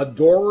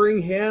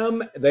adoring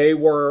him. They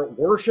were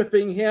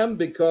worshiping him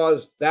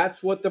because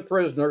that's what the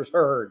prisoners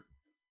heard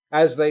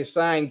as they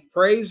sang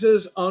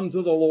praises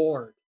unto the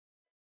Lord.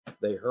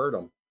 They heard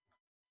him.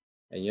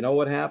 And you know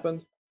what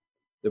happened?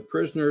 The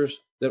prisoners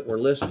that were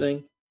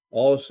listening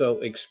also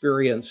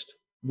experienced,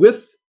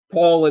 with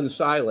Paul and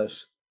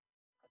Silas,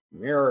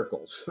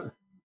 miracles.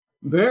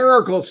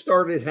 Miracles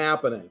started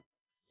happening.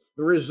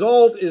 The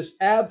result is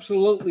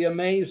absolutely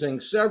amazing.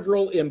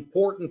 Several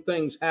important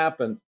things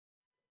happened.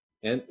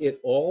 And it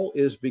all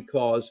is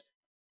because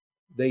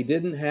they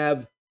didn't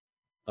have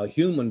a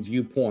human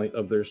viewpoint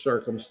of their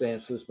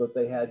circumstances, but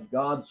they had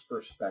God's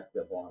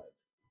perspective on it.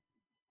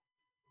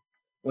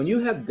 When you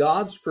have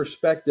God's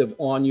perspective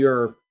on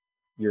your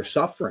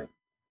suffering,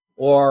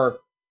 or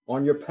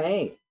on your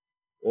pain,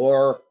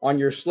 or on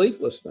your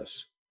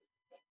sleeplessness,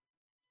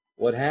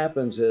 what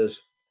happens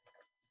is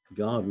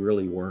God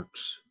really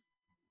works.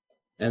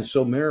 And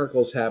so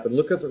miracles happen.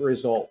 Look at the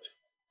result.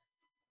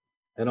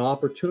 An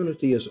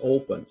opportunity is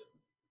opened.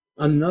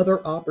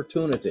 Another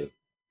opportunity.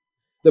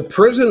 The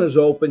prison is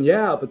open,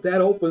 yeah, but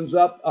that opens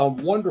up a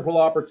wonderful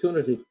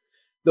opportunity.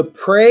 The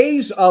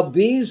praise of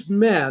these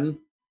men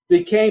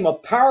became a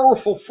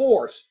powerful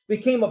force,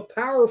 became a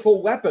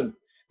powerful weapon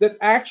that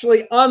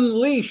actually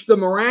unleashed the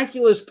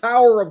miraculous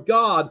power of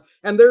God.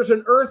 And there's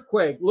an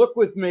earthquake. Look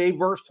with me,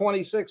 verse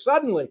 26.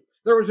 Suddenly,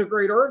 there was a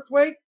great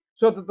earthquake,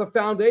 so that the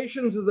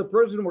foundations of the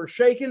prison were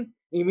shaken.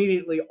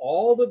 Immediately,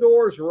 all the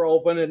doors were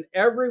open, and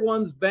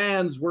everyone's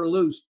bands were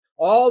loosed.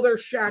 All their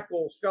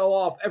shackles fell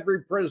off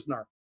every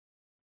prisoner.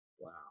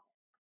 Wow.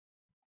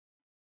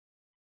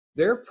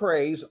 Their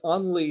praise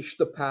unleashed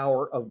the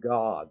power of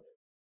God.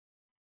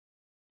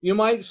 You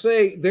might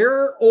say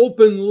their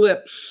open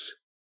lips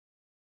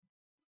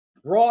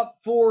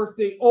brought forth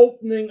the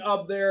opening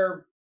of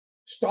their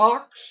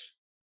stocks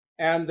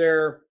and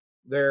their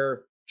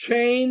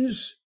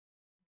chains,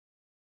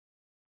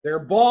 their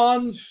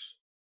bonds,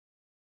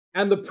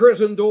 and the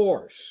prison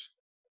doors.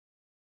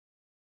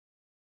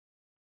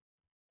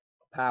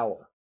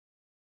 Power.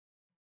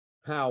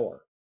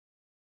 Power.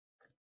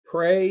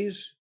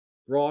 Praise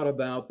brought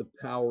about the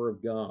power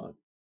of God.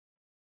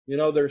 You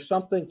know, there's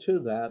something to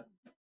that.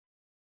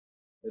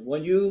 And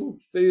when you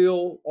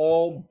feel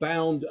all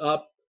bound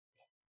up,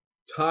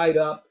 tied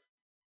up,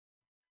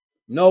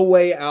 no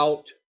way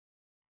out,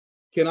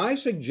 can I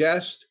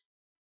suggest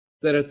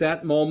that at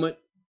that moment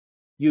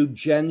you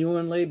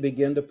genuinely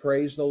begin to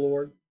praise the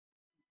Lord?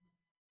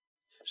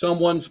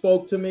 Someone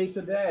spoke to me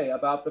today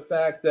about the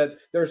fact that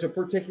there's a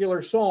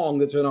particular song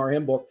that's in our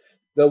hymn book.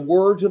 The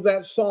words of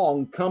that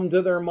song come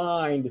to their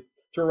mind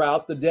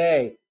throughout the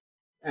day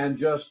and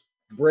just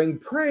bring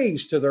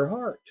praise to their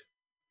heart.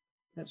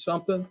 That's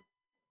something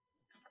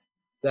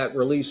that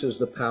releases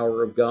the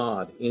power of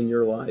God in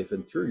your life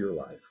and through your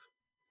life.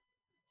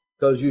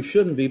 Because you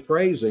shouldn't be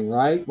praising,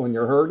 right, when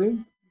you're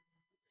hurting.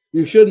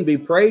 You shouldn't be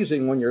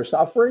praising when you're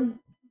suffering.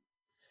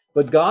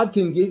 But God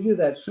can give you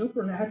that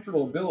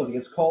supernatural ability,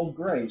 it's called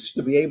grace,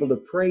 to be able to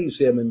praise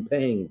him in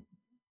pain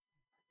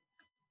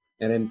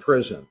and in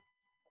prison.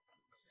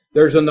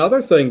 There's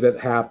another thing that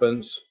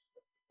happens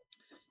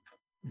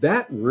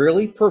that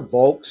really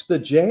provokes the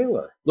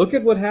jailer. Look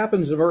at what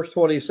happens in verse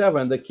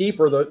 27. The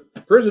keeper, the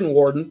prison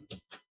warden,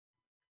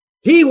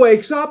 he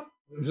wakes up.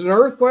 There's an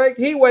earthquake.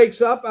 He wakes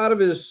up out of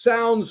his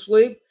sound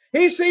sleep.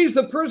 He sees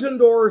the prison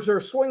doors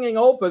are swinging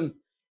open,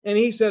 and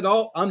he said,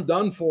 "Oh, I'm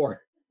done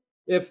for.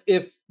 If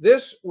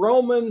this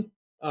Roman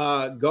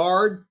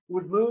guard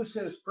would lose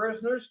his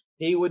prisoners,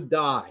 he would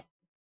die.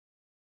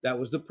 That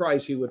was the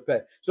price he would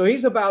pay." So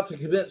he's about to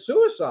commit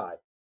suicide.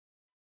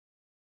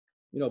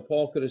 You know,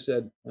 Paul could have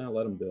said,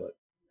 let him do it.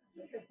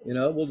 You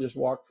know, we'll just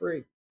walk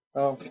free.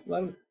 Oh,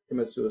 let him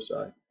commit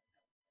suicide.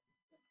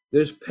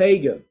 This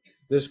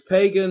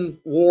pagan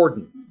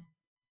warden,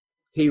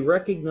 he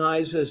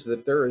recognizes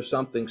that there is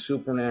something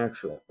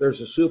supernatural.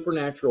 There's a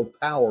supernatural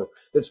power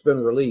that's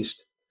been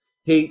released.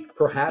 He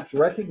perhaps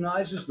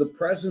recognizes the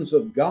presence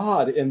of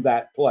God in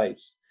that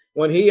place.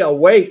 When he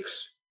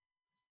awakes,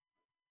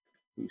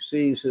 he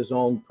sees his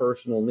own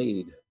personal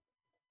need.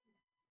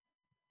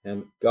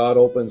 And God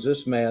opens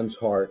this man's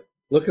heart.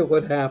 Look at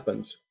what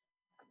happens.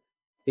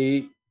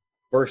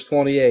 Verse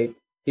 28,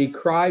 he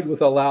cried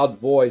with a loud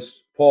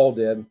voice, Paul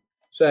did,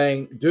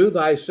 saying, do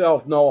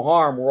thyself no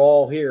harm, we're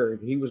all here.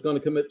 If he was going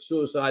to commit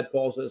suicide,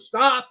 Paul says,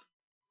 stop,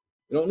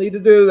 you don't need to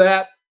do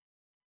that.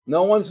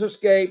 No one's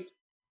escaped.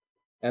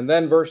 And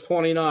then verse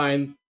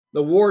 29,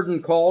 the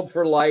warden called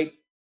for light.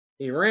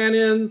 He ran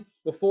in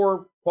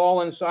before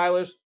Paul and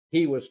Silas.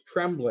 He was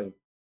trembling.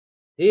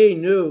 He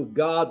knew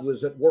God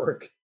was at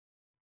work.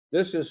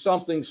 This is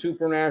something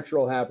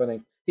supernatural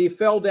happening. He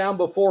fell down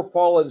before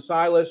Paul and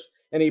Silas,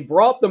 and he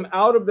brought them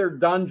out of their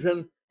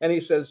dungeon, and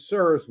he says,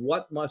 sirs,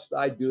 what must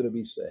I do to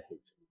be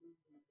saved?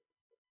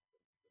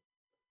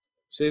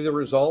 See the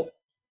result?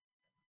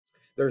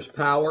 There's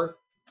power,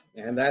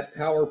 and that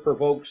power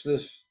provokes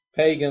this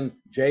pagan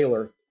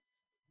jailer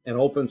and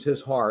opens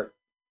his heart.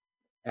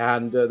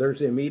 And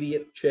there's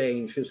immediate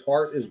change. His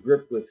heart is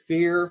gripped with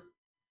fear,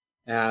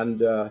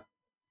 and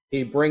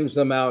he brings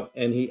them out,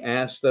 and he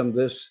asks them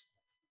this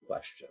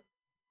question.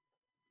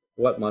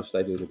 What must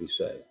I do to be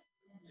saved?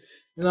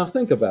 Now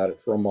think about it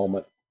for a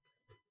moment.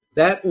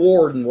 That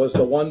warden was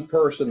the one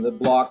person that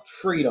blocked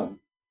freedom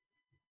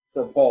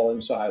for Paul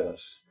and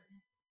Silas.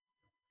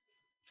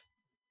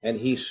 And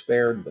he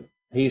spared them.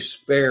 He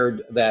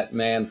spared that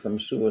man from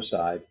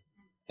suicide.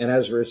 And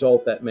as a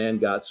result, that man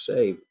got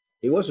saved.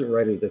 He wasn't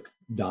ready to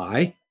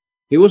die.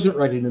 He wasn't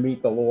ready to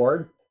meet the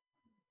Lord.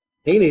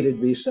 He needed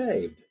to be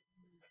saved.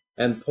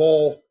 And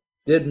Paul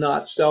did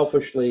not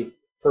selfishly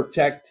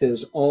protect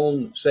his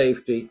own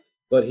safety,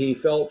 but he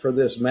felt for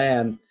this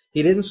man.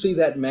 He didn't see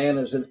that man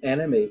as an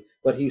enemy,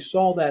 but he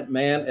saw that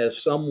man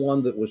as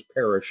someone that was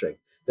perishing,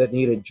 that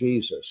needed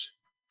Jesus.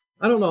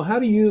 I don't know, how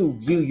do you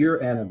view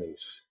your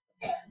enemies?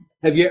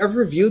 Have you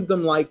ever viewed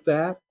them like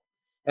that?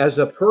 As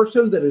a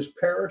person that is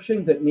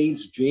perishing, that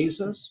needs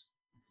Jesus?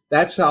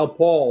 That's how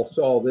Paul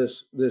saw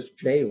this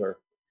jailer.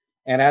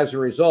 And as a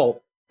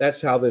result,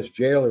 that's how this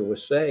jailer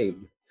was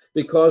saved.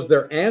 Because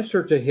their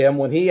answer to him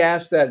when he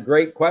asked that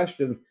great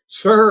question,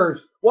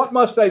 sirs, what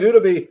must I do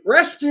to be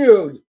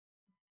rescued?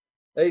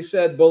 They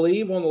said,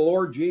 believe on the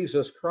Lord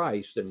Jesus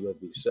Christ and you'll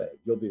be saved.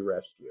 You'll be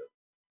rescued.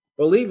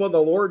 Believe on the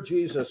Lord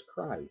Jesus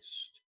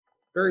Christ.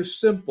 Very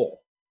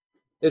simple.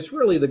 It's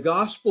really the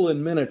gospel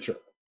in miniature,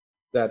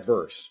 that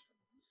verse.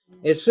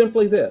 It's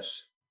simply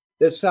this,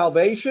 that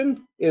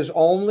salvation is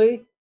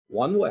only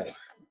one way.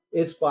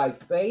 It's by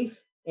faith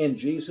in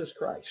Jesus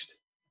Christ.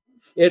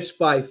 It's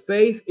by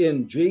faith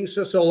in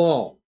Jesus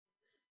alone.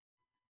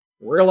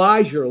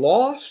 Realize you're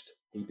lost.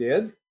 He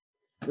did.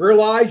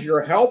 Realize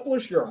you're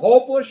helpless, you're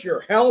hopeless,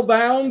 you're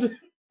hellbound.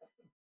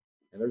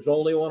 And there's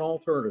only one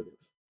alternative,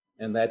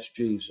 and that's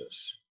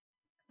Jesus.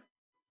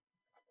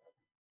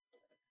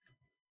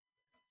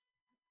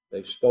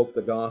 They spoke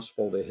the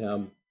gospel to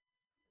him,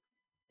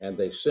 and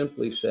they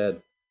simply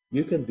said,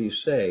 you can be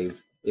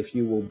saved if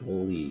you will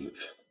believe.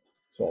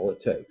 That's all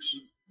it takes.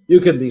 You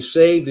can be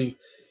saved.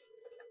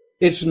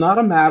 It's not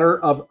a matter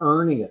of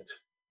earning it.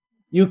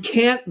 You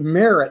can't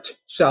merit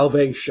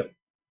salvation.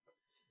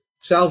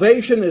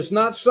 Salvation is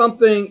not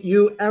something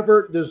you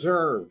ever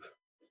deserve.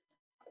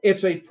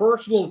 It's a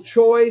personal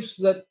choice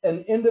that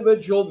an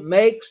individual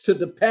makes to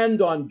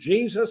depend on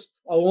Jesus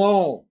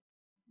alone.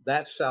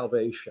 That's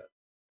salvation.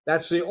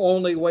 That's the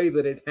only way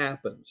that it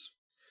happens.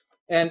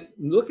 And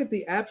look at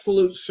the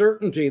absolute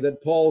certainty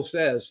that Paul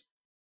says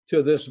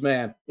to this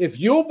man. If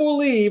you'll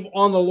believe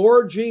on the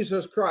Lord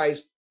Jesus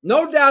Christ,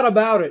 no doubt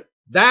about it,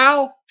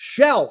 thou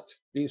shalt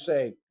be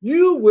saved.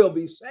 You will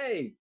be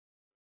saved.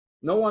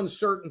 No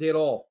uncertainty at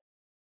all.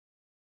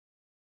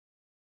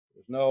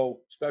 There's no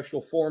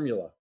special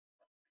formula.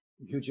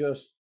 You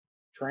just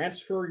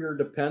transfer your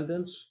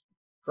dependence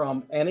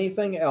from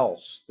anything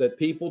else that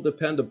people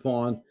depend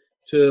upon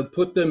to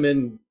put them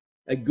in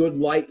a good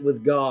light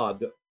with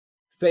God,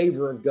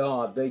 favor of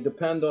God. They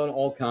depend on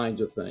all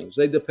kinds of things.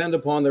 They depend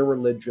upon their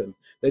religion.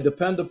 They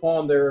depend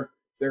upon their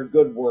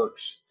good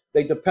works.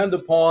 They depend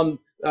upon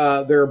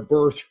their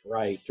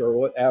birthright or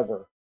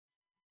whatever.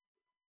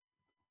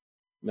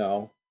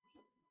 No.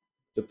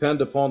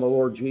 Depend upon the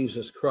Lord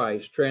Jesus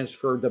Christ.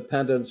 Transfer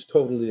dependence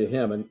totally to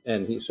him.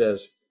 And he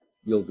says,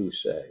 you'll be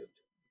saved.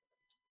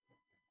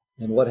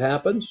 And what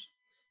happens?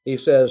 He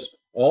says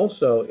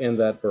also in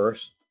that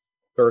verse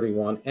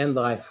 31, and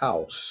thy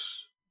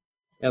house.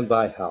 And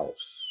thy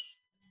house.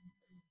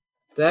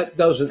 That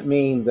doesn't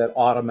mean that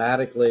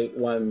automatically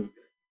when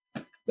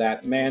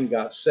that man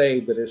got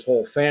saved, that his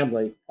whole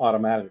family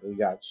automatically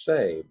got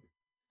saved.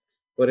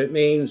 But it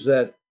means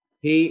that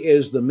he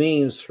is the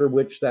means through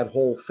which that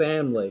whole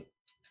family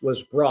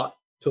was brought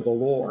to the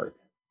Lord.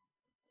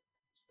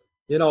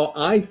 You know,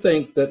 I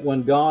think that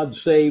when God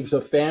saves a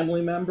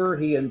family member,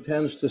 he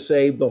intends to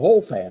save the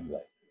whole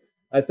family.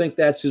 I think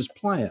that's his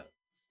plan.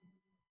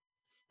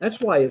 That's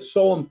why it's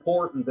so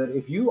important that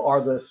if you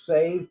are the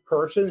saved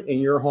person in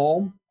your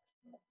home,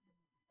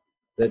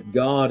 that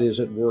God is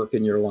at work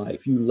in your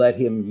life. You let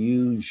him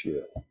use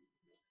you.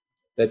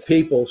 That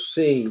people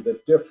see the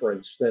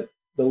difference that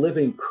the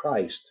living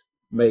Christ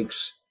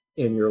makes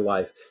in your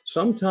life.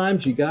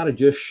 Sometimes you got to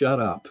just shut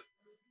up.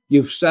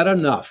 You've said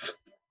enough,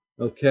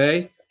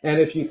 okay? And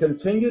if you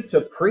continue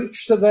to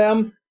preach to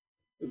them,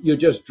 you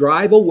just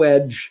drive a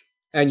wedge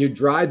and you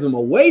drive them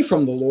away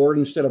from the Lord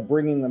instead of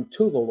bringing them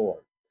to the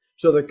Lord.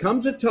 So there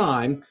comes a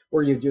time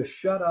where you just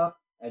shut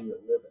up and you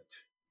live it,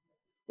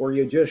 where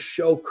you just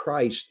show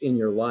Christ in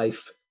your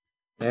life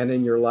and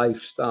in your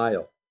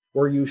lifestyle,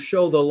 where you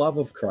show the love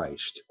of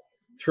Christ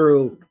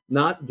through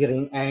not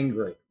getting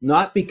angry,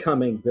 not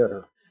becoming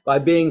bitter, by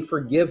being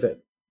forgiven,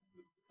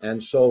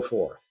 and so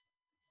forth.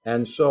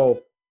 And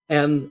so,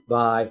 and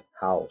thy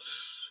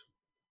house.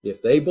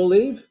 If they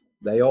believe,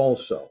 they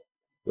also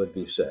would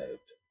be saved.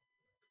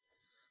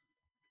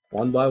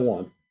 One by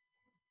one,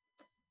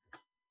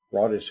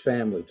 brought his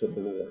family to the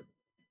Lord.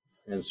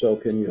 And so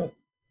can you.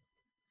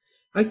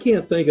 I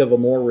can't think of a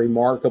more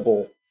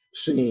remarkable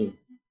scene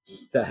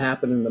to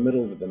happen in the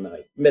middle of the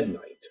night,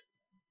 midnight.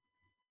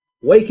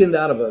 Wakened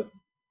out of a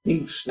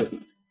deep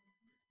sleep.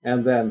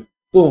 And then,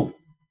 boom,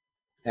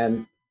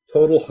 and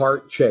total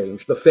heart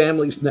change. The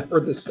family's never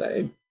the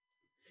same.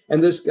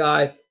 And this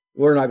guy,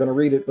 we're not going to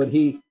read it, but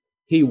he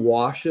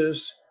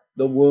washes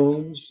the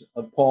wounds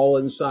of Paul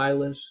and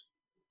Silas.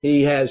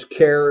 He has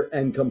care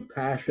and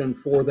compassion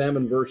for them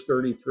in verse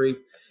 33.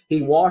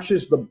 He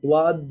washes the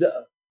blood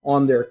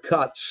on their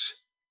cuts,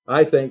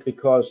 I think,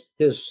 because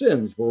his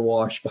sins were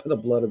washed by the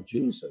blood of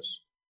Jesus.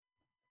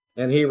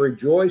 And he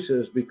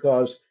rejoices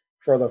because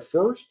for the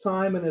first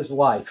time in his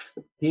life,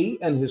 he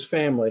and his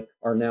family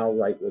are now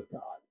right with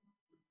God.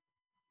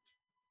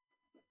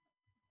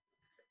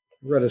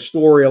 I read a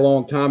story a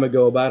long time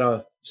ago about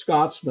a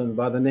Scotsman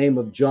by the name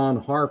of John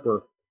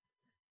Harper,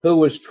 who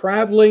was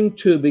traveling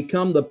to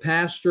become the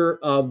pastor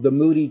of the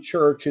Moody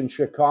Church in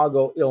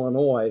Chicago,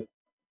 Illinois.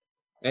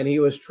 And he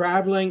was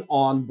traveling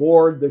on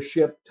board the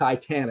ship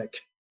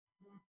Titanic.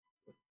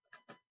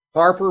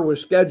 Harper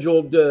was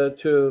scheduled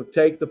to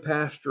take the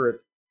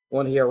pastorate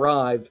when he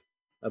arrived.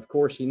 Of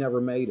course, he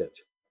never made it.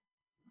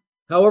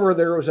 However,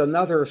 there was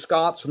another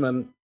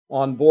Scotsman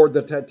on board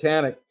the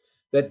Titanic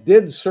that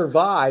did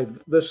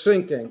survive the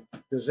sinking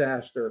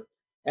disaster.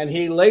 And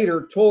he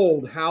later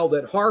told how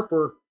that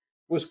Harper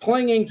was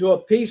clinging to a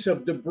piece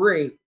of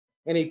debris,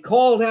 and he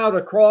called out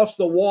across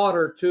the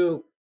water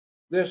to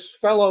this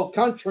fellow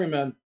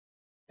countryman,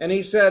 and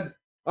he said,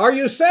 "Are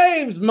you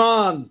saved,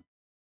 man?"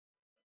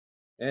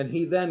 And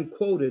he then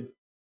quoted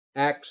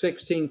Acts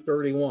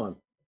 16:31,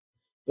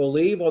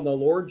 "Believe on the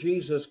Lord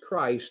Jesus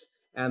Christ,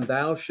 and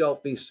thou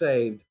shalt be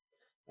saved."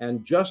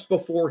 And just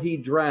before he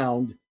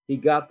drowned, he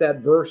got that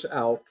verse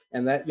out,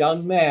 and that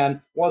young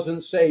man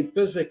wasn't saved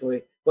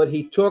physically, but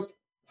he took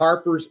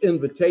Harper's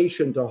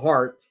invitation to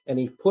heart, and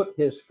he put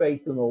his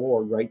faith in the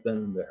Lord right then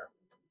and there,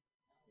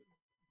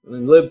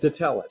 and lived to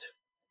tell it.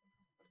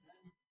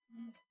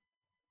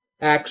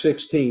 Acts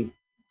 16,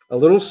 a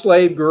little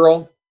slave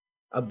girl,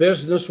 a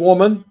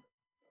businesswoman,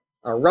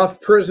 a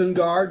rough prison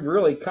guard,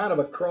 really kind of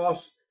a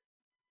cross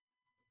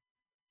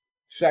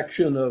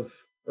section of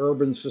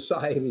urban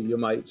society, you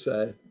might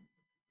say.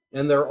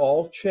 And they're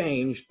all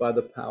changed by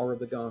the power of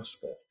the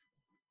gospel.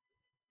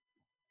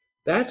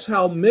 That's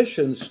how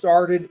mission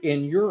started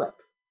in Europe.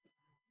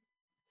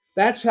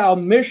 That's how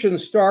mission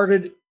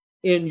started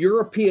in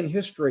European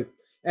history.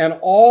 And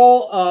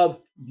all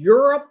of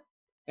Europe,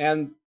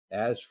 and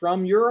as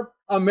from Europe,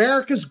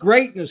 America's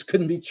greatness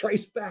can be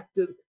traced back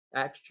to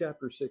Acts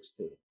chapter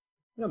 16. Isn't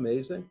that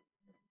amazing?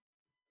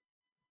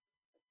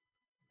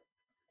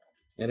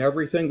 And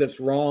everything that's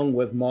wrong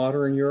with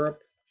modern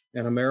Europe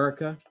and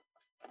America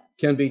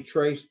can be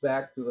traced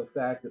back to the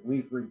fact that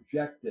we've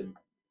rejected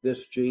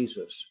this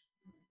Jesus.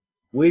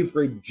 We've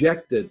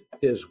rejected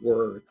his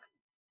word.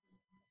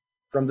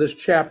 From this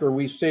chapter,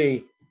 we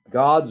see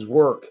God's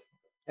work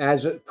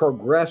as it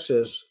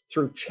progresses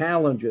through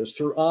challenges,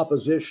 through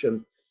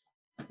opposition,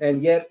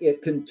 and yet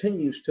it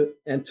continues to,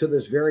 and to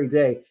this very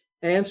day,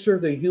 answer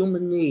the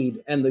human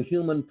need and the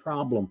human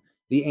problem.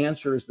 The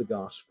answer is the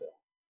gospel.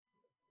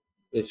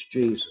 It's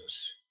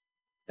Jesus.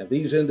 And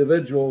these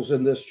individuals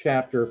in this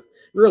chapter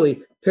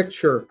really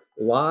picture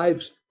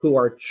lives who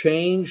are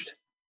changed,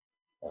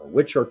 or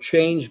which are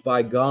changed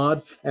by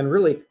God. And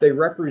really, they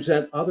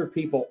represent other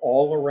people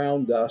all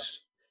around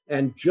us.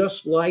 And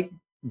just like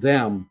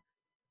them,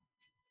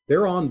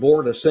 they're on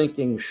board a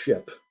sinking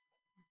ship.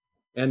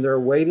 And they're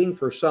waiting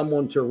for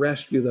someone to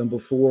rescue them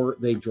before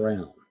they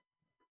drown.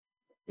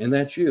 And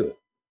that's you.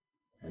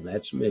 And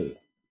that's me.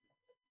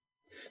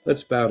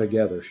 Let's bow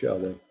together, shall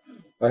we?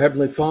 Our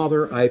Heavenly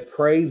Father, I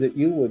pray that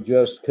you would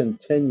just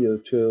continue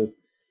to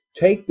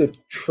take the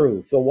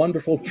truth, the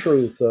wonderful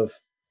truth of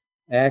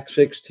Acts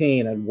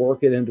 16, and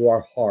work it into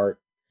our heart.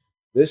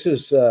 This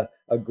is a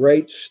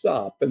great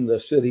stop in the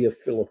city of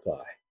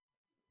Philippi.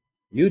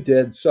 You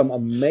did some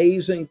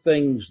amazing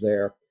things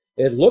there.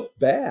 It looked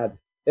bad.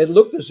 It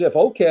looked as if,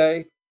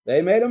 okay,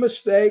 they made a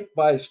mistake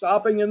by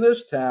stopping in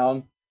this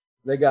town.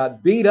 They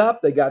got beat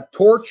up. They got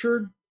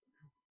tortured.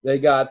 They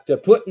got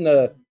put in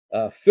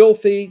a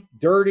filthy,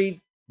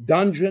 dirty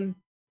dungeon,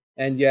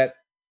 and yet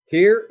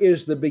here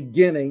is the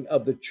beginning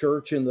of the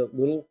church in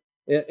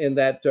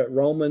that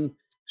Roman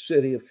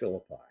city of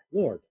Philippi.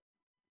 Lord,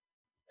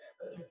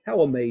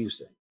 how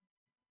amazing.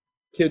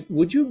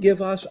 Would you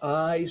give us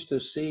eyes to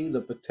see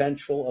the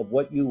potential of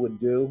what you would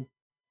do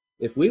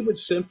if we would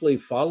simply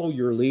follow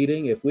your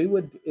leading, if we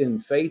would, in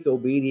faith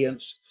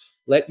obedience,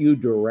 let you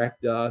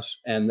direct us,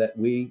 and that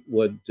we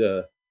would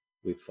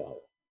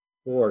follow?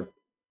 Lord,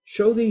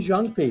 show these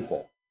young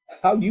people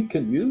how you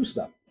can use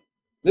them.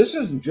 This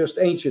isn't just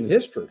ancient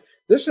history.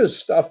 This is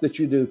stuff that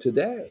you do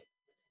today.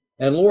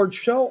 And Lord,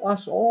 show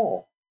us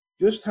all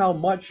just how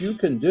much you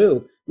can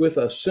do with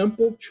a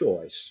simple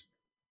choice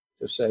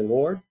to say,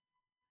 Lord,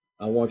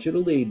 I want you to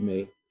lead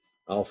me.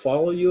 I'll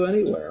follow you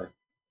anywhere.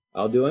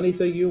 I'll do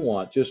anything you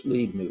want. Just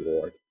lead me,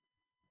 Lord.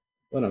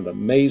 What an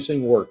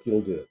amazing work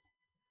you'll do.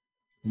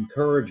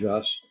 Encourage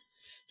us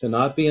to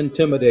not be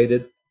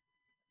intimidated,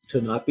 to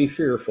not be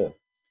fearful,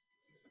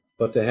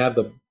 but to have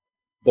the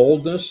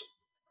boldness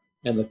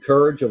and the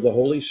courage of the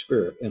Holy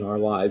Spirit in our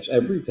lives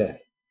every day.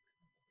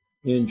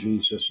 In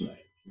Jesus' name.